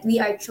mind that we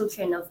are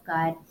children of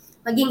God.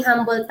 Maging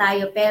humble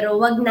tayo, pero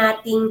wag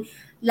nating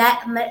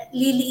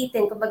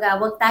liliitin, kumbaga,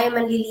 wag tayo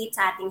manliliit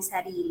sa ating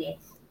sarili.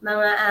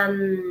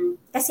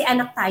 Kasi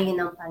anak tayo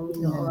ng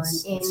Panginoon.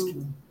 Yes, And that's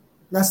true.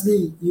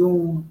 Lastly,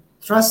 yung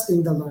trust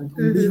in the Lord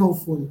and be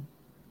hopeful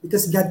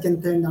because God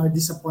can turn our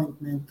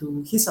disappointment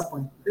to His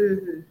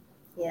appointment.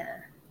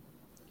 yeah.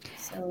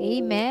 So,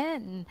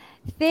 Amen.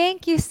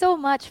 Thank you so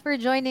much for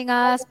joining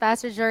us,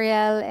 Pastor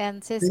Joriel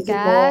and Sis Thank you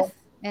po. Kath.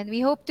 And we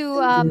hope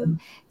to Thank you.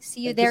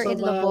 see you Thank you there so in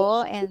much.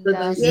 Lobo and Super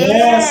nice.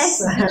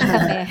 Yes! beach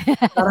kami.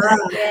 Tara,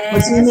 Yes.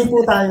 mag-swimming po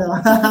tayo.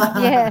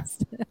 Yes.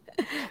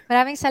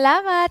 Maraming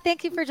salamat.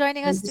 Thank you for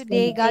joining us Thank you so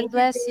today. much. God thank you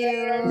bless din.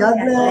 you. God God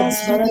bless.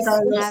 bless. Brother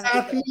Carlos. Have,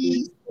 Happy.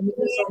 Thank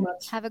you so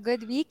much. have a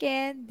good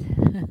weekend.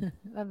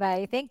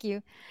 Bye-bye. Thank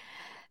you.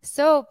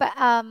 So, God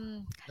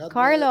bless.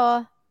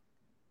 Carlo,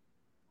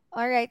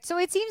 all right. So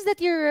it seems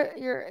that your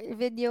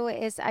video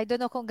is, I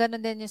don't know kung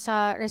ganun din yung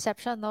sa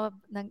reception, no,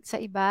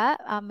 sa iba,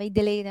 may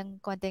delay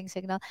ng konting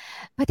signal.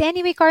 But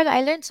anyway, Carlo,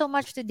 I learned so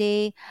much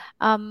today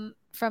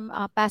from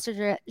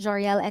Pastor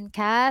Joriel and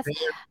Kath.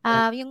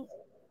 Yung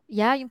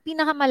yung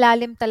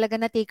pinakamalalim talaga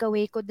na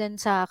takeaway ko din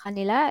sa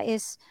kanila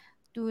is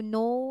to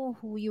know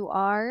who you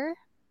are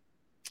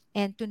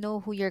and to know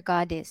who your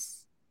God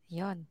is.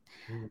 Yon.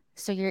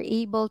 So you're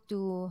able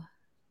to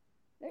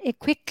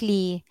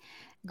quickly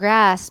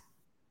grasp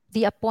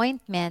the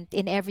appointment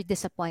in every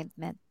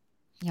disappointment.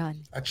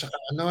 Yon. At saka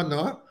ano,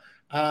 no?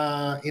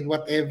 In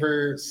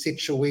whatever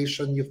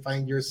situation you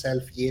find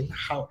yourself in,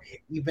 how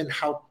even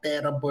how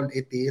terrible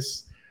it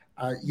is,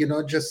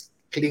 just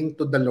cling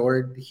to the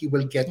Lord. He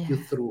will get you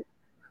Yeah. through.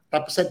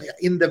 Tapos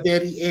in the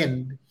very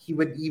end, He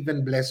would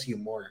even bless you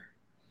more.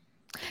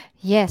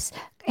 Yes.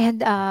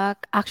 And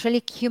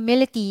actually,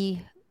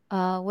 humility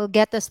will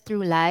get us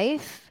through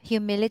life.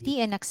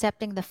 Humility and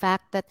accepting the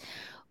fact that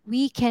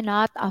we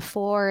cannot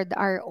afford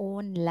our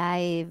own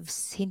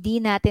lives. Hindi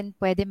natin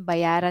pwedeng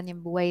bayaran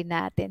yung buhay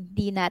natin.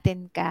 Hindi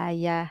natin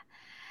kaya.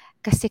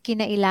 Kasi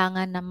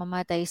kinailangan na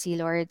mamatay si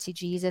Lord, si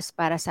Jesus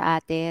para sa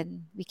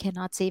atin. We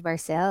cannot save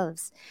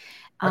ourselves.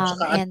 At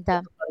saka ano And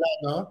ito pala,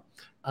 no?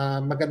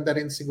 Maganda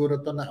rin siguro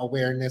to na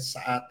awareness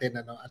sa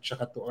atin, ano, at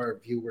saka to our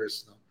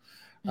viewers, no?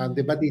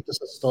 'Di ba mm, dito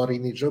sa story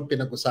ni Job,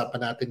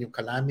 pinag-usapan natin yung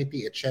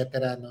calamity,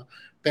 etc., no?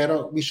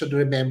 Pero we should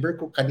remember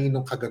kung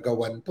kaninong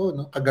kagagawan to,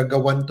 no?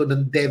 Kagagawan to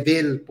ng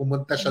devil.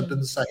 Pumunta siya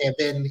dun mm, sa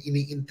heaven,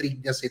 ini-intrigue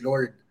niya si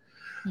Lord.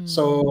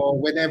 So mm.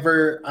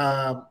 whenever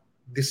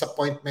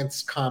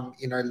disappointments come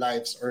in our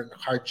lives or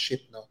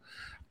hardship, no,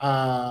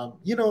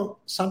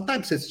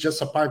 sometimes it's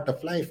just a part of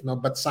life, no,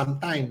 but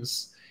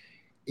sometimes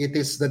it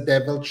is the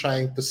devil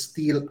trying to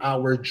steal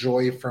our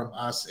joy from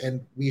us, and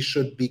we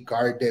should be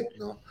guarded,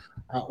 no.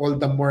 All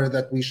the more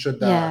that we should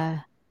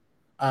Yeah.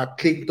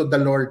 cling to the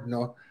Lord,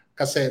 no,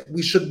 kasi we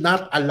should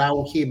not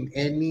allow him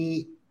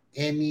any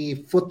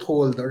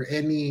foothold or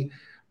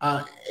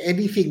uh,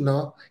 anything,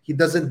 no. He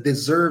doesn't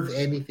deserve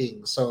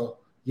anything.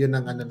 So yun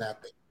ang ano Mm.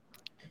 natin.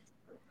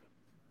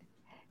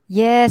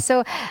 Yeah,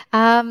 so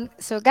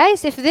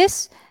guys, if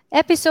this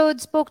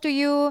episode spoke to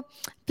you,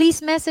 please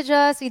message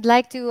us. We'd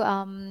like to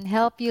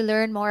help you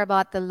learn more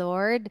about the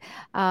Lord.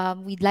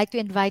 We'd like to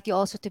invite you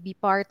also to be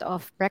part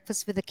of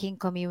Breakfast with the King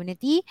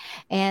community.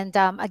 And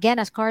again,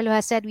 as Carlo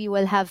has said, we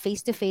will have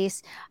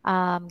face-to-face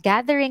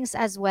gatherings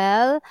as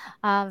well.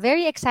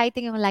 Very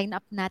exciting yung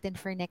lineup natin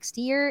for next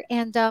year.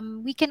 And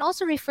we can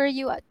also refer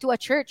you to a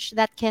church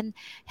that can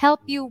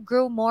help you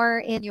grow more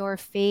in your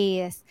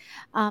faith.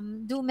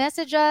 Do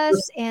message us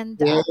and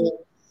Yeah.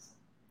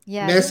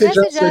 yeah, do Message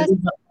message us or us.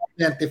 leave a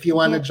comment if you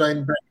want to Yeah.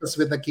 join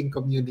Breakfast with the King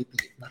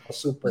community. Nako,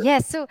 super.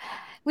 Yes, so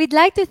we'd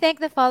like to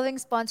thank the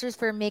following sponsors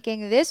for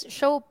making this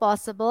show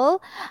possible.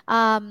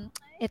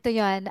 Ito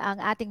yon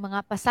ang ating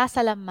mga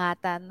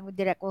pasasalamatan.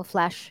 Direct will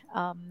flash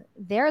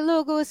their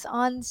logos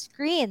on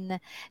screen.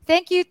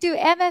 Thank you to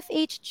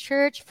MFH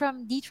Church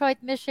from Detroit,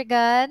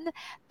 Michigan.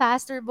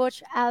 Pastor Butch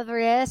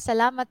Alvarez,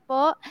 salamat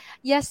po.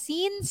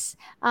 Yasin's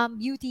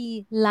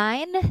Beauty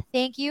Line,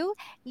 thank you.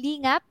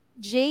 Lingap,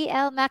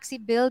 JL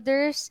Maxi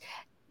Builders,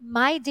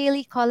 My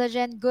Daily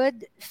Collagen,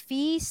 Good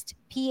Feast,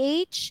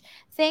 PH.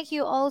 Thank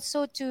you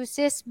also to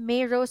Sis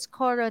Mayros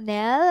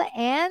Coronel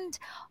and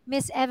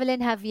Miss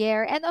Evelyn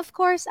Javier. And of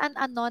course, an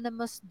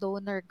anonymous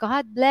donor.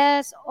 God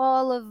bless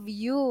all of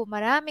you.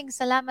 Maraming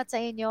salamat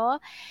sa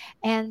inyo.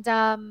 And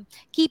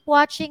keep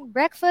watching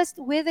Breakfast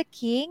with the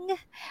King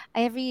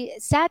every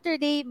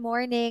Saturday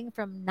morning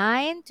from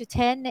 9 to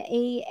 10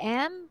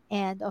 a.m.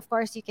 And of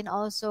course, you can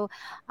also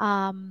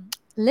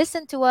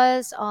listen to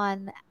us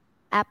on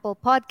Apple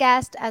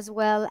Podcast as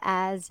well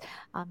as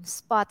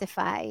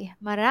Spotify.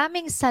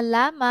 Maraming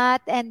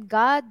salamat and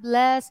God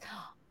bless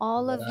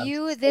all of Maraming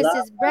you. This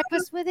is salamat.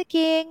 Breakfast with the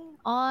King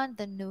on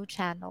the new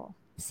channel.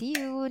 See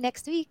you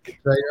next week.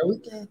 Enjoy your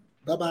weekend.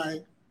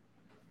 Bye-bye.